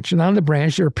branch, and on the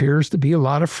branch there appears to be a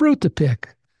lot of fruit to pick.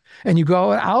 And you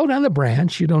go out on the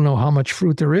branch, you don't know how much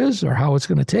fruit there is or how it's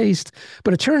going to taste,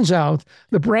 but it turns out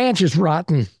the branch is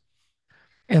rotten.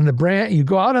 And you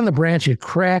go out on the branch, it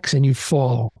cracks and you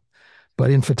fall.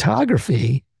 But in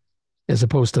photography, as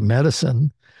opposed to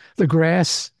medicine, the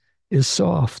grass is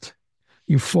soft.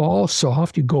 You fall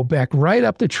soft, you go back right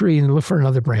up the tree and look for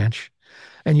another branch.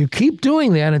 And you keep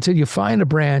doing that until you find a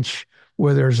branch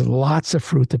where there's lots of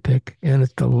fruit to pick, and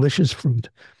it's delicious fruit.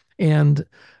 And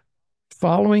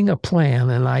following a plan,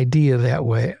 an idea that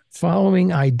way,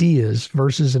 following ideas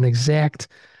versus an exact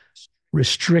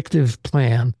restrictive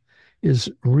plan is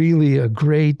really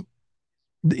the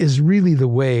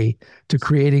way to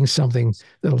creating something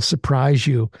that'll surprise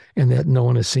you and that no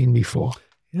one has seen before.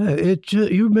 Yeah,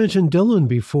 you mentioned Dylan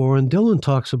before, and Dylan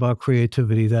talks about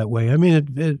creativity that way. I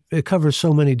mean, it covers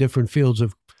so many different fields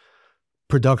of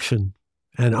production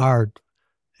and art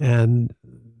and,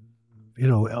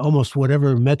 almost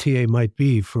whatever métier might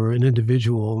be for an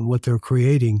individual and what they're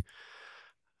creating.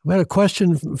 I had a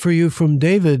question for you from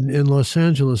David in Los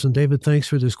Angeles, and David, thanks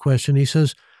for this question. He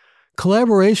says,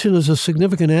 collaboration is a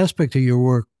significant aspect of your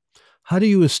work. How do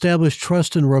you establish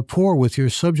trust and rapport with your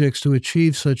subjects to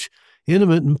achieve such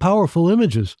intimate and powerful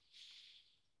images?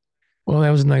 Well,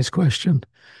 that was a nice question.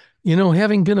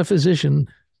 Having been a physician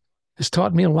has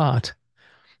taught me a lot.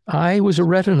 I was a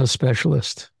retina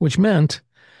specialist, which meant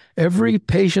every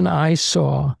patient I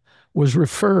saw was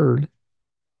referred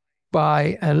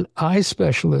by an eye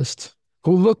specialist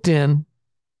who looked in,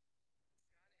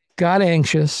 got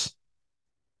anxious,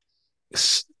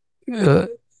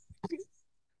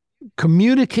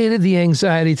 communicated the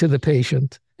anxiety to the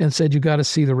patient, and said, you got to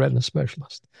see the retina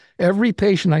specialist. Every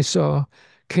patient I saw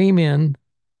came in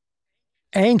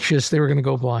anxious they were going to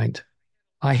go blind.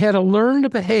 I had to learn to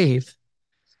behave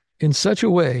in such a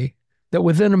way that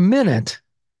within a minute,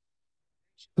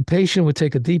 the patient would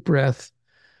take a deep breath.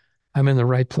 I'm in the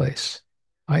right place.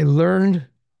 I learned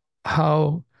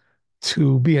how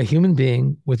to be a human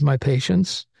being with my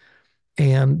patients,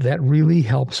 and that really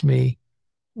helps me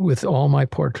with all my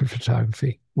portrait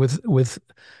photography, with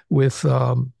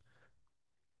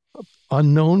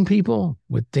unknown people,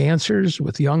 with dancers,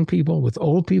 with young people, with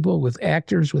old people, with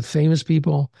actors, with famous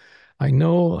people. I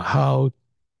know how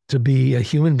to be a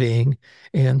human being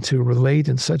and to relate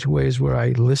in such ways where I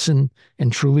listen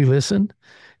and truly listen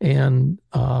and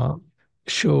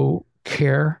show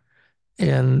care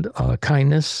and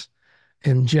kindness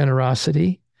and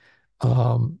generosity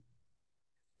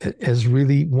as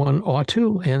really one ought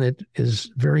to, and it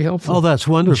is very helpful. Oh, that's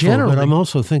wonderful. Generally, but I'm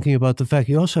also thinking about the fact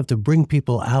you also have to bring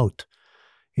people out.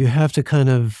 You have to kind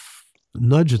of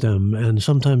nudge them and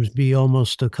sometimes be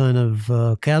almost a kind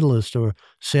of catalyst or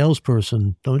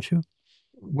salesperson, don't you?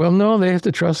 well, no, they have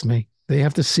to trust me. They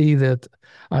have to see that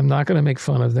I'm not going to make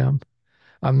fun of them.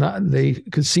 I'm not. They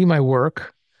could see my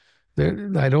work.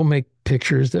 I don't make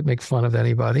pictures that make fun of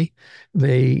anybody.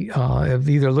 They have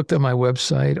either looked at my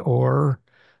website or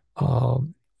uh,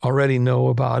 already know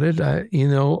about it,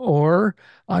 or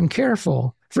I'm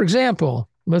careful. For example,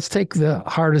 let's take the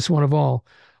hardest one of all,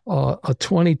 a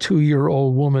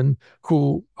 22-year-old woman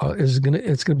who it's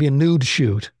going to be a nude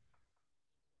shoot,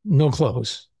 no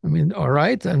clothes. I mean, all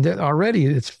right. And already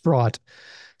it's fraught.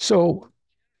 So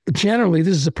generally,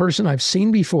 this is a person I've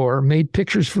seen before, made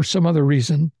pictures for some other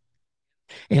reason,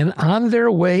 and on their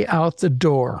way out the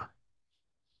door,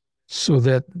 so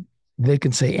that they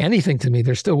can say anything to me,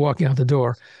 they're still walking out the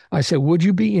door. I said, would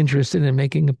you be interested in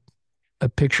making a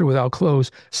picture without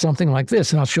clothes, something like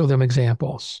this? And I'll show them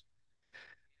examples.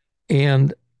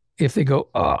 And if they go,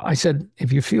 I said,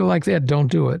 if you feel like that,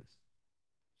 don't do it.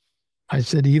 I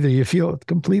said, either you feel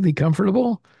completely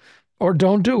comfortable or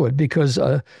don't do it, because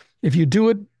if you do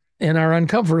it and are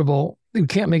uncomfortable, you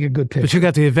can't make a good picture. But you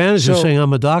got the advantage of saying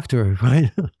I'm a doctor,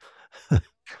 right?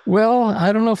 Well,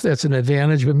 I don't know if that's an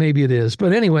advantage, but maybe it is.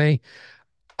 But anyway,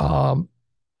 I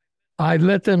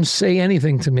let them say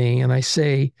anything to me, and I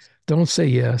say, don't say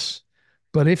yes.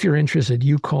 But if you're interested,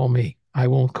 you call me. I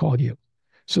won't call you.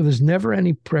 So there's never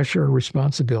any pressure or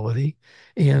responsibility.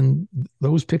 And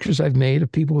those pictures I've made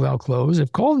of people without clothes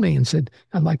have called me and said,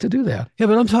 I'd like to do that. Yeah,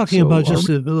 but I'm talking about just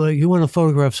like you want to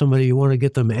photograph somebody, you want to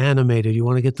get them animated, you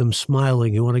want to get them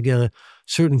smiling, you want to get a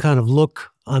certain kind of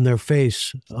look on their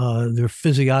face, their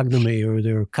physiognomy or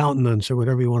their countenance or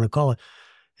whatever you want to call it.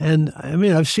 And I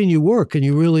mean, I've seen you work and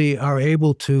you really are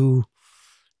able to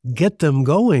get them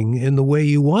going in the way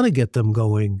you want to get them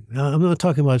going. I'm not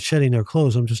talking about shedding their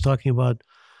clothes. I'm just talking about,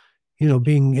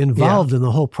 being involved in the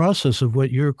whole process of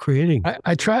what you're creating.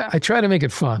 I try to make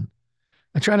it fun.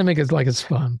 I try to make it like it's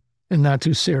fun and not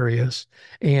too serious.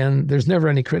 And there's never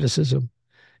any criticism.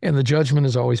 And the judgment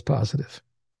is always positive.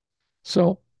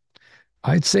 So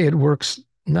I'd say it works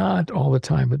not all the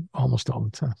time, but almost all the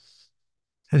time.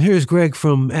 And here's Greg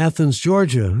from Athens,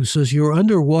 Georgia, who says, your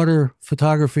underwater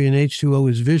photography in H2O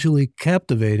is visually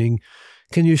captivating.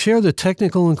 Can you share the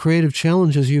technical and creative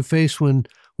challenges you face when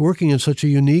working in such a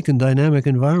unique and dynamic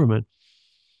environment?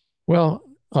 Well,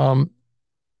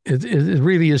 it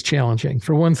really is challenging.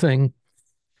 For one thing,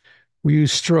 we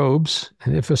use strobes.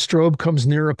 And if a strobe comes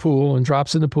near a pool and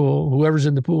drops in the pool, whoever's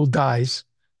in the pool dies,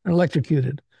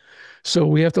 electrocuted. So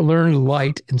we have to learn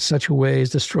light in such a way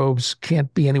as the strobes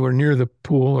can't be anywhere near the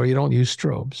pool, or you don't use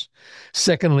strobes.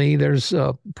 Secondly, there's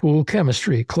pool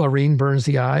chemistry. Chlorine burns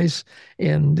the eyes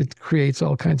and it creates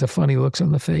all kinds of funny looks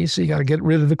on the face. So you got to get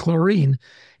rid of the chlorine.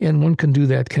 And one can do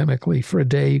that chemically. For a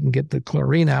day, you can get the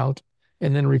chlorine out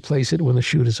and then replace it when the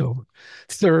shoot is over.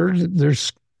 Third,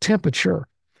 there's temperature.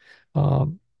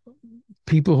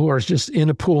 People who are just in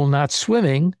a pool not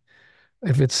swimming,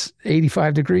 if it's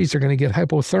 85 degrees, they're going to get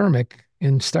hypothermic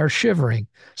and start shivering.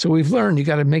 So we've learned you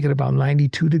got to make it about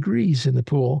 92 degrees in the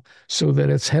pool so that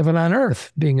it's heaven on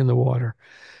earth being in the water.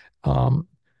 Then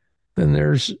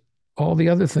there's all the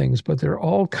other things, but there are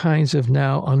all kinds of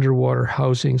now underwater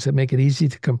housings that make it easy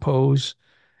to compose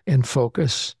and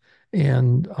focus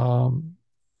and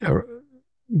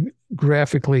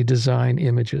graphically design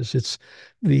images. It's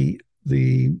the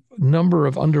number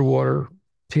of underwater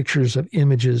pictures of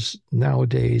images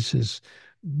nowadays is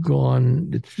gone.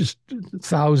 It's just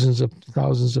thousands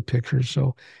of pictures.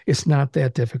 So it's not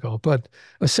that difficult, but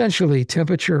essentially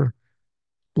temperature,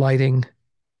 lighting,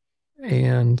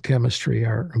 and chemistry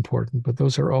are important, but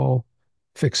those are all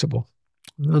fixable.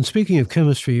 And speaking of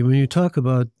chemistry, when you talk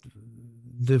about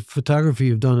the photography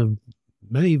you've done of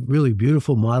many really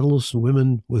beautiful models,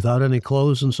 women without any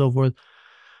clothes and so forth,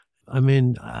 I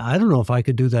mean, I don't know if I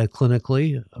could do that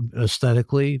clinically,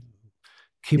 aesthetically,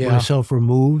 keep Yeah. myself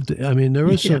removed. I mean, there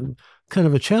is Yeah. some kind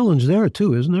of a challenge there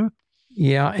too, isn't there?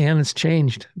 Yeah. And it's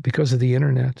changed because of the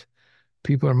internet.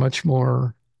 People are much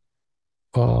more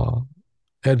uh,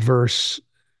 adverse,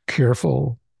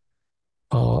 careful,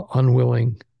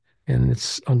 unwilling, and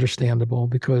it's understandable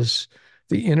because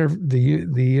the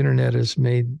internet has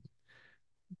made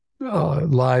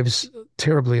lives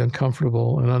terribly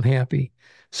uncomfortable and unhappy.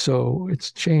 So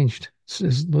it's changed.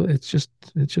 It's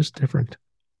just different.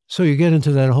 So you get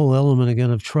into that whole element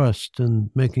again of trust and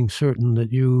making certain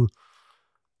that you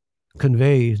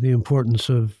convey the importance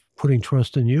of putting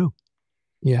trust in you.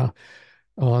 Yeah.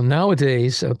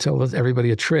 Nowadays, I'll tell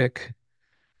everybody a trick.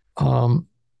 Um,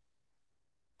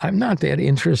 I'm not that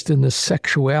interested in the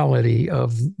sexuality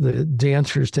of the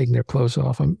dancers taking their clothes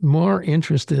off. I'm more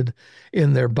interested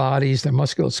in their bodies, their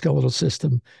musculoskeletal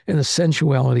system, and the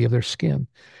sensuality of their skin.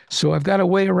 So I've got a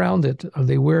way around it.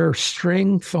 They wear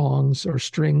string thongs or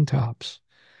string tops.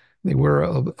 They wear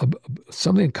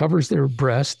something that covers their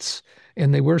breasts,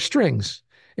 and they wear strings.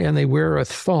 And they wear a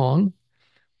thong,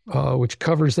 which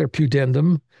covers their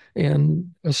pudendum,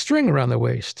 and a string around their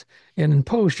waist. And in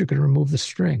post, you can remove the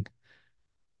string.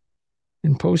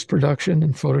 In post-production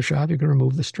in Photoshop, you can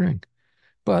remove the string.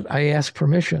 But I asked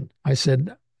permission. I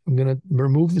said, I'm going to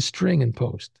remove the string in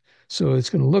post. So it's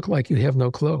going to look like you have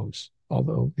no clothes,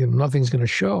 although nothing's going to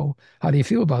show. How do you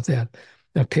feel about that?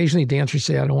 Now, occasionally dancers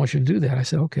say, I don't want you to do that. I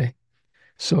said, okay.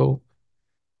 So.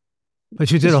 But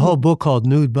you did a whole book called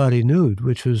Nude Body Nude,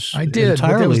 which was I did,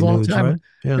 entirely but that was a long nudes, time. right?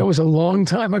 Yeah. That was a long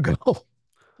time ago.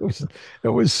 It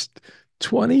was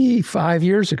 25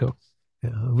 years ago.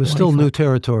 Yeah, it was still new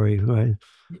territory, right?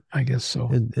 I guess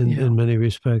so. In many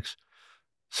respects.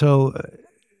 So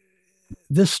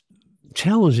this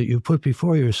challenge that you put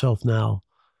before yourself now,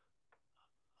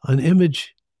 an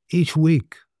image each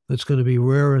week that's going to be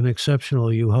rare and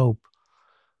exceptional, you hope.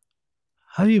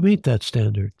 How do you meet that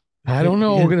standard? I don't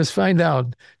know. We're going to find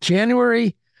out.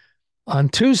 January on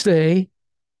Tuesday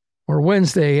or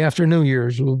Wednesday after New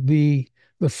Year's will be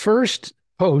the first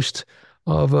post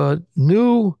of a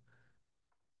new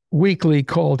weekly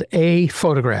called A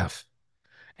Photograph.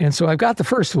 And so I've got the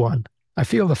first one. I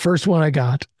feel the first one I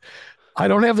got. I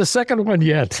don't have the second one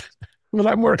yet, but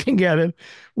I'm working at it.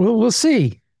 We'll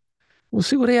see. We'll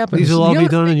see what happens. These will all be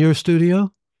done in your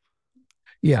studio?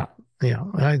 Yeah.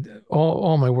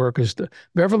 All my work is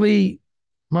Beverly,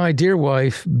 my dear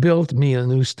wife, built me a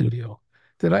new studio.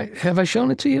 Have I shown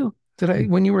it to you?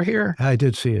 When you were here? I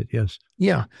did see it, yes.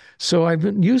 Yeah. So I've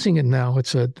been using it now.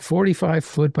 It's a 45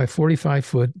 foot by 45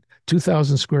 foot,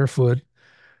 2,000 square foot,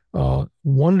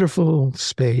 wonderful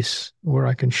space where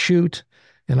I can shoot,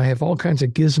 and I have all kinds of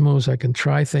gizmos. I can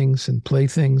try things and play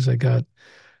things. I got,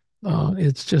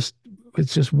 it's just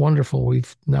wonderful.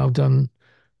 We've now done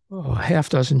a half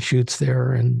dozen shoots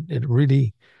there, and it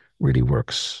really, really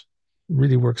works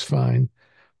fine.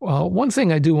 One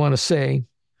thing I do want to say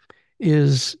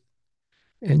is,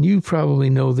 and you probably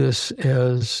know this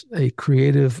as a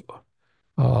creative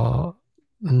author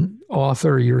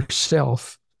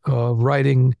yourself,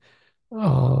 writing,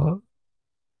 important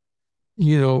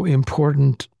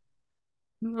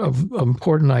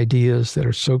ideas that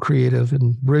are so creative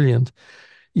and brilliant.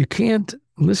 You can't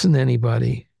listen to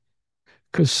anybody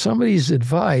because somebody's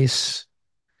advice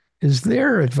is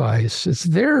their advice. It's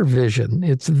their vision.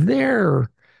 It's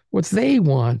what they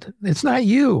want. It's not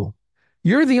you.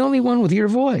 You're the only one with your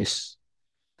voice.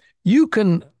 You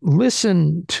can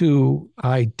listen to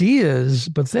ideas,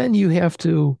 but then you have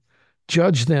to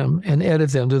judge them and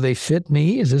edit them. Do they fit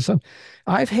me? Is this something?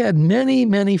 I've had many,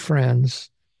 many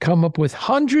friends come up with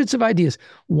hundreds of ideas.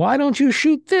 Why don't you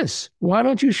shoot this? Why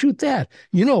don't you shoot that?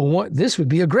 You know what? This would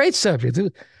be a great subject.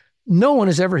 No one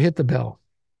has ever hit the bell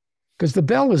because the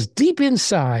bell is deep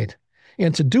inside.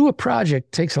 And to do a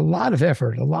project takes a lot of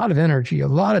effort, a lot of energy, a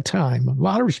lot of time, a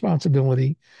lot of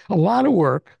responsibility, a lot of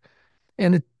work.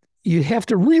 And you have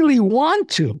to really want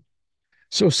to.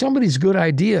 So if somebody's good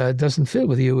idea doesn't fit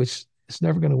with you, it's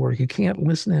never going to work. You can't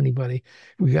listen to anybody.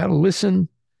 We got to listen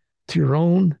to your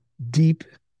own deep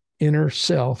inner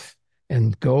self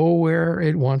and go where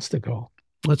it wants to go.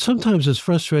 But sometimes it's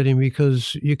frustrating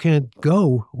because you can't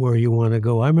go where you want to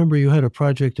go. I remember you had a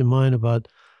project in mind about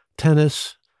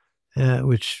tennis,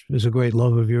 which is a great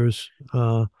love of yours,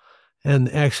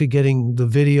 and actually getting the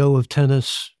video of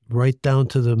tennis right down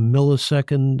to the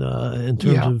millisecond in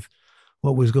terms of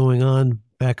what was going on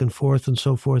back and forth and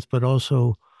so forth, but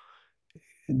also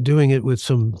doing it with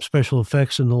some special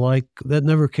effects and the like. That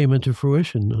never came into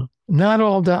fruition. No? Not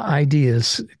all the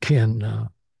ideas can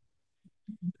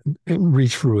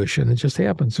reach fruition. It just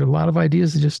happens. There are a lot of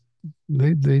ideas that just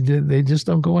They just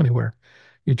don't go anywhere.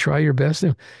 You try your best.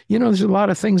 And, there's a lot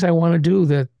of things I want to do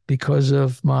that because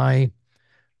of my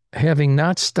having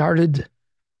not started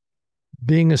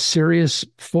being a serious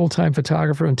full-time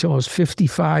photographer until I was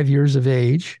 55 years of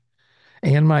age,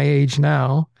 and my age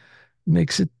now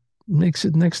makes it next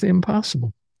to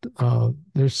impossible.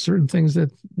 There's certain things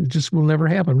that just will never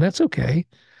happen. That's okay.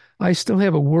 I still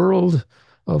have a world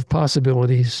of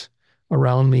possibilities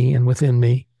around me and within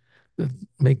me that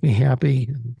make me happy.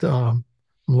 And,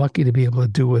 I'm lucky to be able to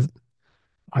do what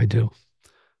I do.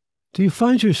 Do you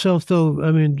find yourself, though,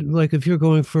 I mean, like if you're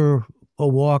going for a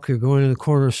walk, you're going to the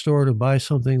corner store to buy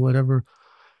something, whatever,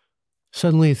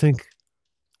 suddenly you think,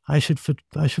 I should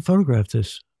photograph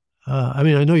this. I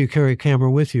mean, I know you carry a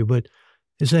camera with you, but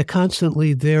is that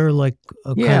constantly there, like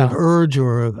a kind of urge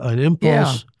or an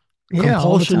impulse,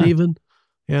 compulsion even?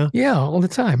 Yeah. Yeah, all the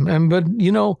time. But,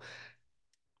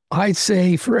 I'd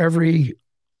say for every,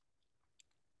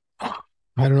 I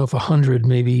don't know if 100,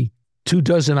 maybe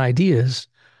 24 ideas,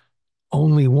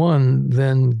 only one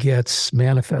then gets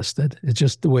manifested. It's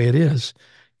just the way it is.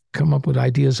 Come up with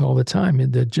ideas all the time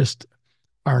that just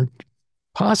aren't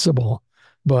possible,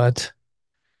 but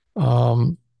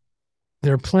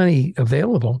there are plenty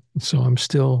available. So I'm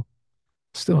still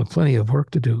have plenty of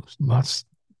work to do. Lots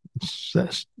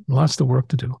of work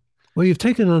to do. Well, you've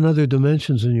taken on other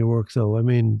dimensions in your work, though. I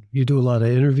mean, you do a lot of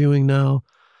interviewing now.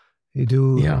 You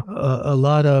do a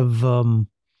lot of, I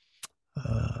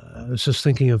was just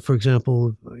thinking of, for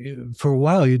example, for a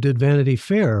while you did Vanity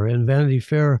Fair. And Vanity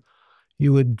Fair,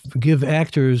 you would give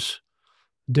actors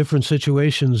different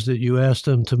situations that you asked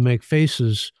them to make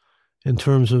faces in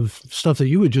terms of stuff that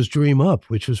you would just dream up,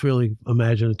 which was really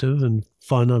imaginative and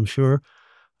fun, I'm sure.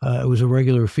 It was a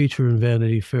regular feature in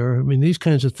Vanity Fair. I mean, these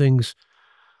kinds of things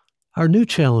are new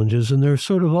challenges, and they're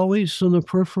sort of always on the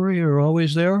periphery or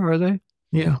always there, are they?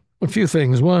 Yeah, a few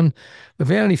things. One, the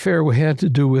Vanity Fair had to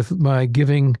do with my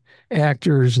giving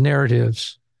actors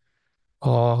narratives.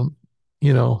 You're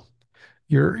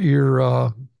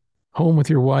home with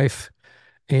your wife,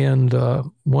 and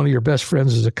one of your best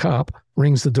friends is a cop,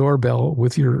 rings the doorbell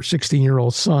with your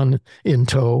 16-year-old son in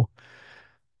tow,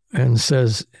 and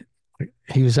says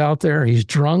he was out there, he's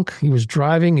drunk, he was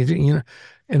driving,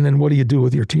 and then what do you do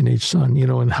with your teenage son,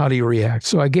 and how do you react?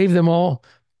 So I gave them all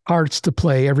parts to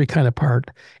play, every kind of part.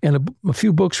 And a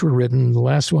few books were written. The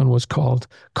last one was called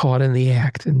Caught in the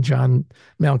Act, and John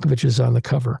Malkovich is on the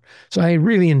cover. So I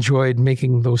really enjoyed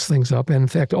making those things up. And in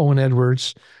fact, Owen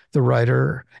Edwards, the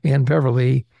writer, and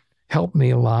Beverly helped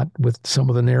me a lot with some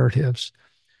of the narratives.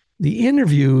 The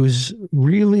interviews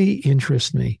really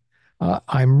interest me.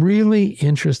 I'm really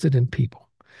interested in people.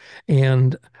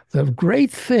 And the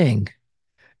great thing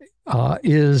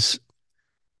is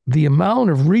the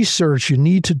amount of research you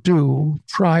need to do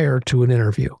prior to an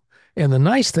interview. And the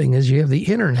nice thing is you have the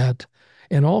internet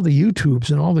and all the YouTubes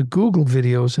and all the Google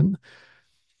videos.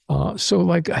 And so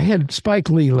like I had Spike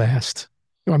Lee last.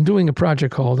 I'm doing a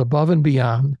project called Above and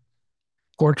Beyond,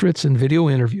 Portraits and Video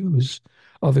Interviews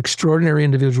of Extraordinary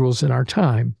Individuals in Our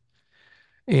Time.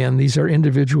 And these are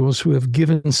individuals who have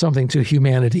given something to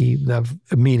humanity of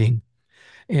meaning.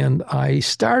 And I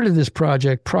started this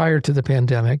project prior to the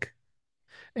pandemic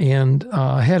and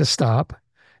had to stop.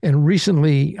 And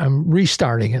recently I'm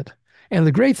restarting it. And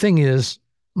the great thing is,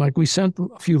 like we sent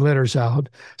a few letters out,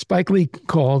 Spike Lee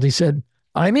called, he said,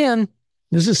 I'm in.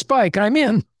 This is Spike, I'm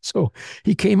in. So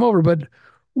he came over, but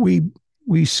we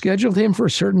scheduled him for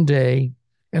a certain day.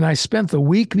 And I spent the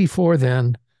week before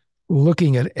then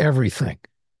looking at everything.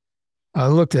 I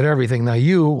looked at everything. Now,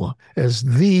 you, as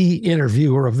the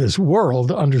interviewer of this world,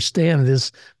 understand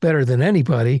this better than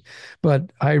anybody,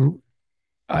 but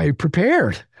I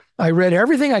prepared. I read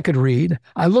everything I could read.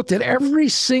 I looked at every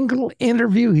single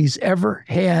interview he's ever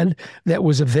had that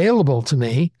was available to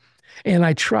me, and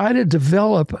I tried to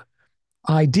develop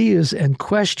ideas and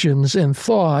questions and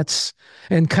thoughts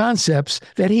and concepts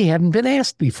that he hadn't been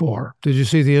asked before. Did you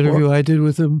see the interview I did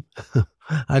with him?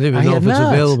 I didn't even know if it's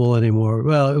available anymore.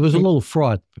 Well, it was a little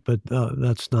fraught, but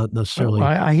that's not necessarily.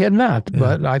 I had not,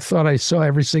 but I thought I saw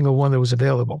every single one that was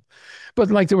available. But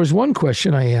like there was one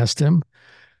question I asked him,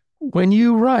 when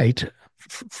you write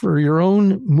for your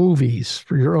own movies,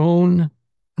 for your own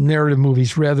narrative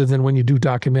movies, rather than when you do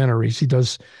documentaries, he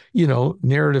does,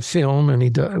 narrative film,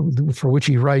 and for which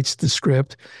he writes the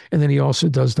script, and then he also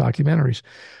does documentaries.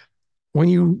 When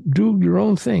you do your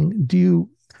own thing, do you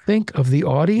think of the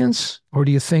audience or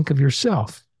do you think of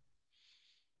yourself?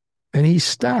 And he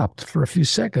stopped for a few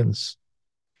seconds.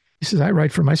 He says, I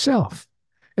write for myself.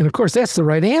 And of course, that's the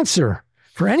right answer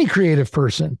for any creative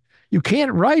person. You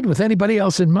can't write with anybody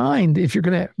else in mind if you're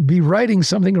going to be writing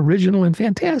something original and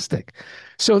fantastic.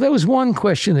 So that was one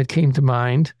question that came to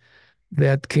mind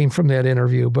that came from that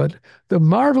interview. But the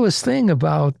marvelous thing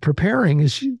about preparing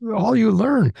is all you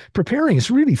learn. Preparing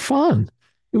is really fun.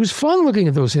 It was fun looking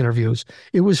at those interviews.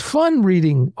 It was fun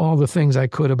reading all the things I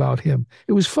could about him.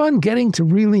 It was fun getting to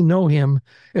really know him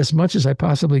as much as I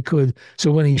possibly could.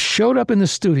 So when he showed up in the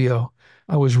studio,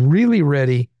 I was really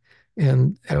ready,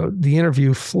 and the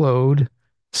interview flowed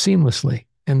seamlessly.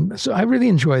 And so I really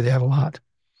enjoy that a lot.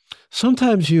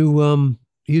 Sometimes you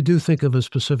do think of a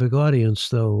specific audience,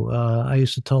 though. I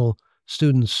used to tell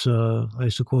students, I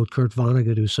used to quote Kurt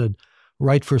Vonnegut, who said,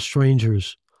 "Write for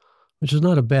strangers," which is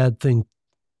not a bad thing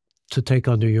to take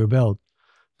under your belt.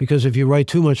 Because if you write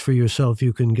too much for yourself,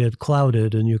 you can get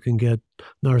clouded and you can get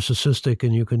narcissistic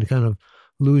and you can kind of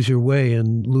lose your way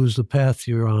and lose the path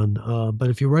you're on. But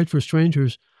if you write for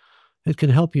strangers, it can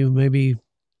help you maybe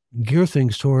gear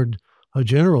things toward a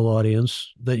general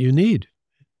audience that you need.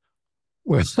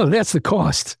 Well, that's the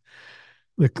cost.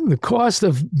 The cost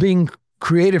of being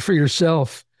creative for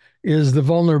yourself is the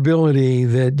vulnerability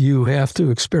that you have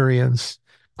to experience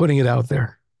putting it out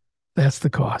there. That's the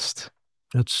cost.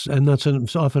 It's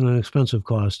often an expensive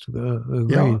cost.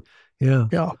 Agreed.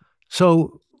 Yeah.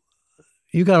 So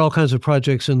you got all kinds of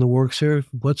projects in the works here.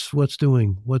 What's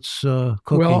cooking?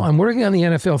 Well, I'm working on the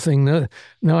NFL thing.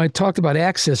 Now, I talked about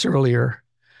access earlier.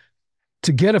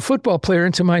 To get a football player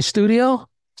into my studio,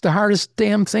 it's the hardest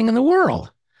damn thing in the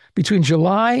world. Between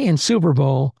July and Super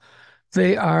Bowl,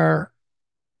 they are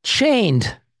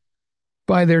chained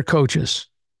by their coaches.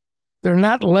 They're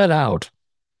not let out.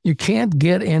 You can't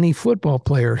get any football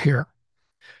player here.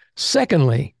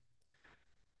 Secondly,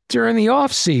 during the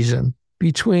off season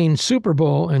between Super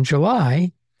Bowl and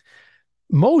July,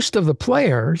 most of the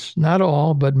players, not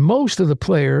all, but most of the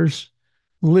players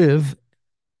live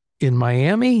in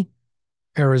Miami,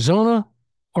 Arizona,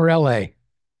 or LA.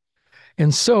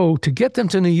 And so to get them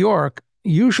to New York,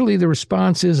 usually the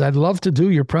response is, "I'd love to do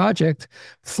your project.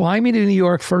 Fly me to New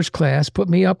York first class, put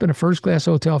me up in a first class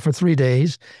hotel for 3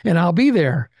 days, and I'll be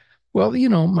there." Well,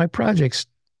 my projects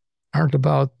aren't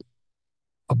about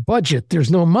a budget.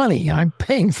 There's no money. I'm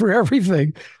paying for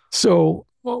everything. So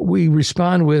we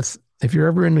respond with, "If you're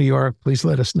ever in New York, please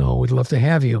let us know. We'd love to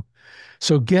have you."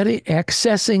 So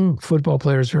accessing football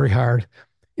players is very hard.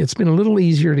 It's been a little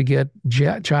easier to get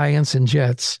Giants and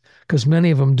Jets because many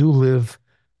of them do live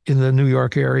in the New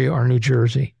York area or New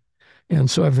Jersey. And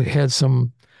so I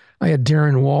had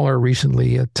Darren Waller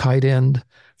recently, a tight end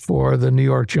for the New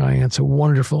York Giants, a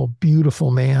wonderful,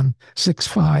 beautiful man,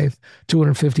 6'5",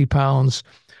 250 pounds,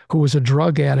 who was a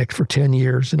drug addict for 10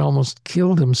 years and almost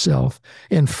killed himself.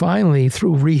 And finally,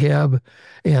 through rehab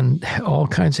and all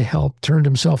kinds of help, turned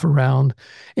himself around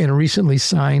and recently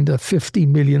signed a $50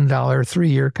 million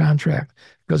 3-year contract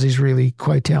because he's really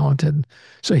quite talented.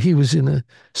 So he was in the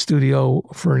studio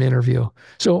for an interview.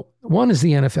 So one is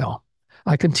the NFL.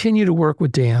 I continue to work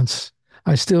with dance.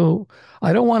 I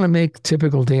don't want to make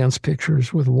typical dance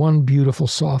pictures with one beautiful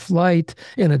soft light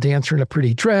and a dancer in a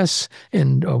pretty dress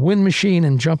and a wind machine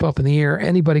and jump up in the air.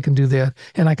 Anybody can do that.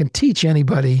 And I can teach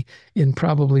anybody in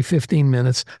probably 15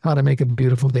 minutes how to make a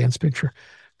beautiful dance picture.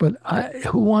 But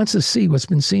who wants to see what's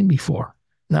been seen before?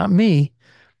 Not me.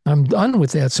 I'm done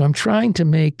with that. So I'm trying to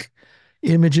make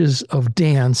images of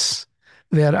dance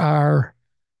that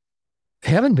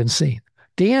haven't been seen.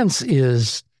 Dance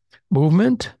is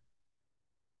movement,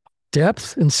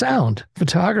 depth, and sound.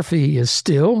 Photography is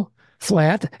still,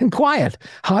 flat, and quiet.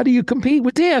 How do you compete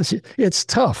with dance? It's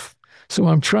tough. So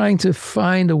I'm trying to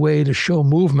find a way to show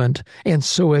movement, and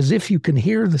so as if you can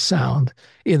hear the sound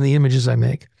in the images I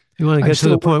make. You want to get to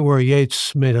the point where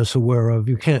Yates made us aware of,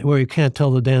 where you can't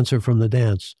tell the dancer from the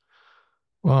dance.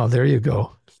 Well, there you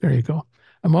go. There you go.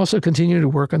 I'm also continuing to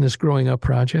work on this growing up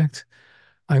project.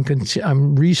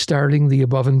 I'm restarting the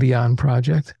Above and Beyond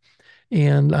project,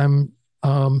 and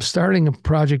I'm starting a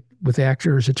project with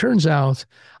actors. It turns out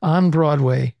on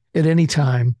Broadway at any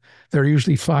time, there are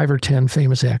usually 5 or 10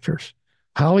 famous actors,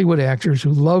 Hollywood actors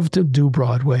who love to do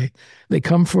Broadway. They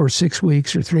come for 6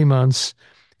 weeks or 3 months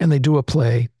and they do a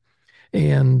play.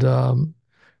 And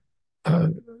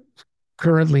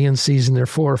currently in season, there are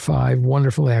 4 or 5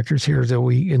 wonderful actors here that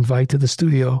we invite to the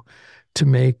studio to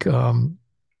make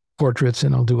portraits,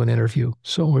 and I'll do an interview.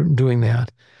 So we're doing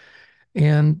that.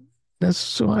 And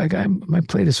my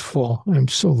plate is full. I'm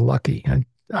so lucky.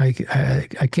 I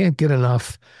can't get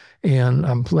enough, and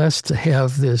I'm blessed to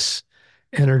have this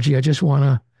energy. I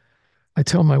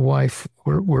tell my wife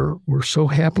we're so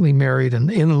happily married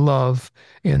and in love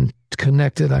and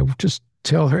connected. I just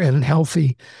tell her, and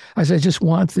healthy. I said, I just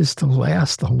want this to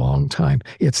last a long time.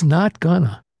 It's not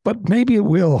gonna, but maybe it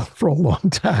will for a long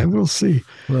time. We'll see.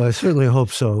 Well, I certainly hope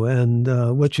so. And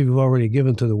what you've already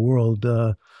given to the world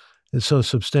is so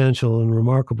substantial and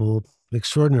remarkable,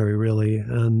 extraordinary, really.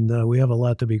 And we have a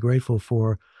lot to be grateful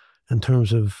for in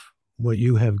terms of what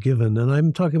you have given. And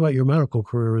I'm talking about your medical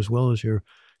career as well as your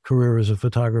career as a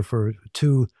photographer,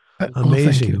 two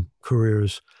amazing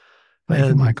careers. Thank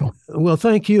you, Michael. Well,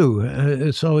 thank you.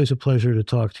 It's always a pleasure to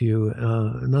talk to you,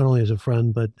 not only as a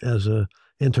friend, but as an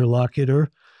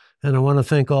interlocutor. And I want to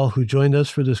thank all who joined us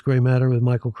for this Gray Matter with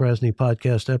Michael Krasny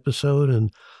podcast episode,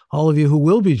 and all of you who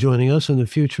will be joining us in the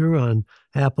future on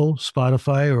Apple,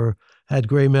 Spotify, or at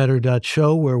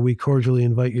graymatter.show, where we cordially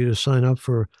invite you to sign up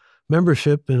for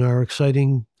membership in our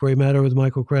exciting Gray Matter with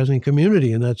Michael Krasny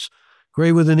community, and that's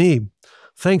Gray with an E.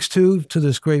 Thanks to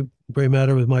this great Gray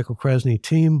Matter with Michael Krasny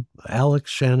team,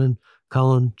 Alex, Shannon,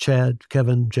 Colin, Chad,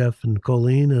 Kevin, Jeff, and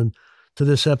Colleen, and to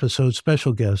this episode's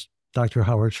special guest, Dr.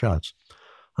 Howard Schatz.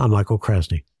 I'm Michael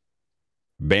Krasny.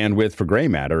 Bandwidth for Gray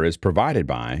Matter is provided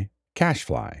by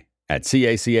CacheFly at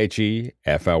CacheFly.com.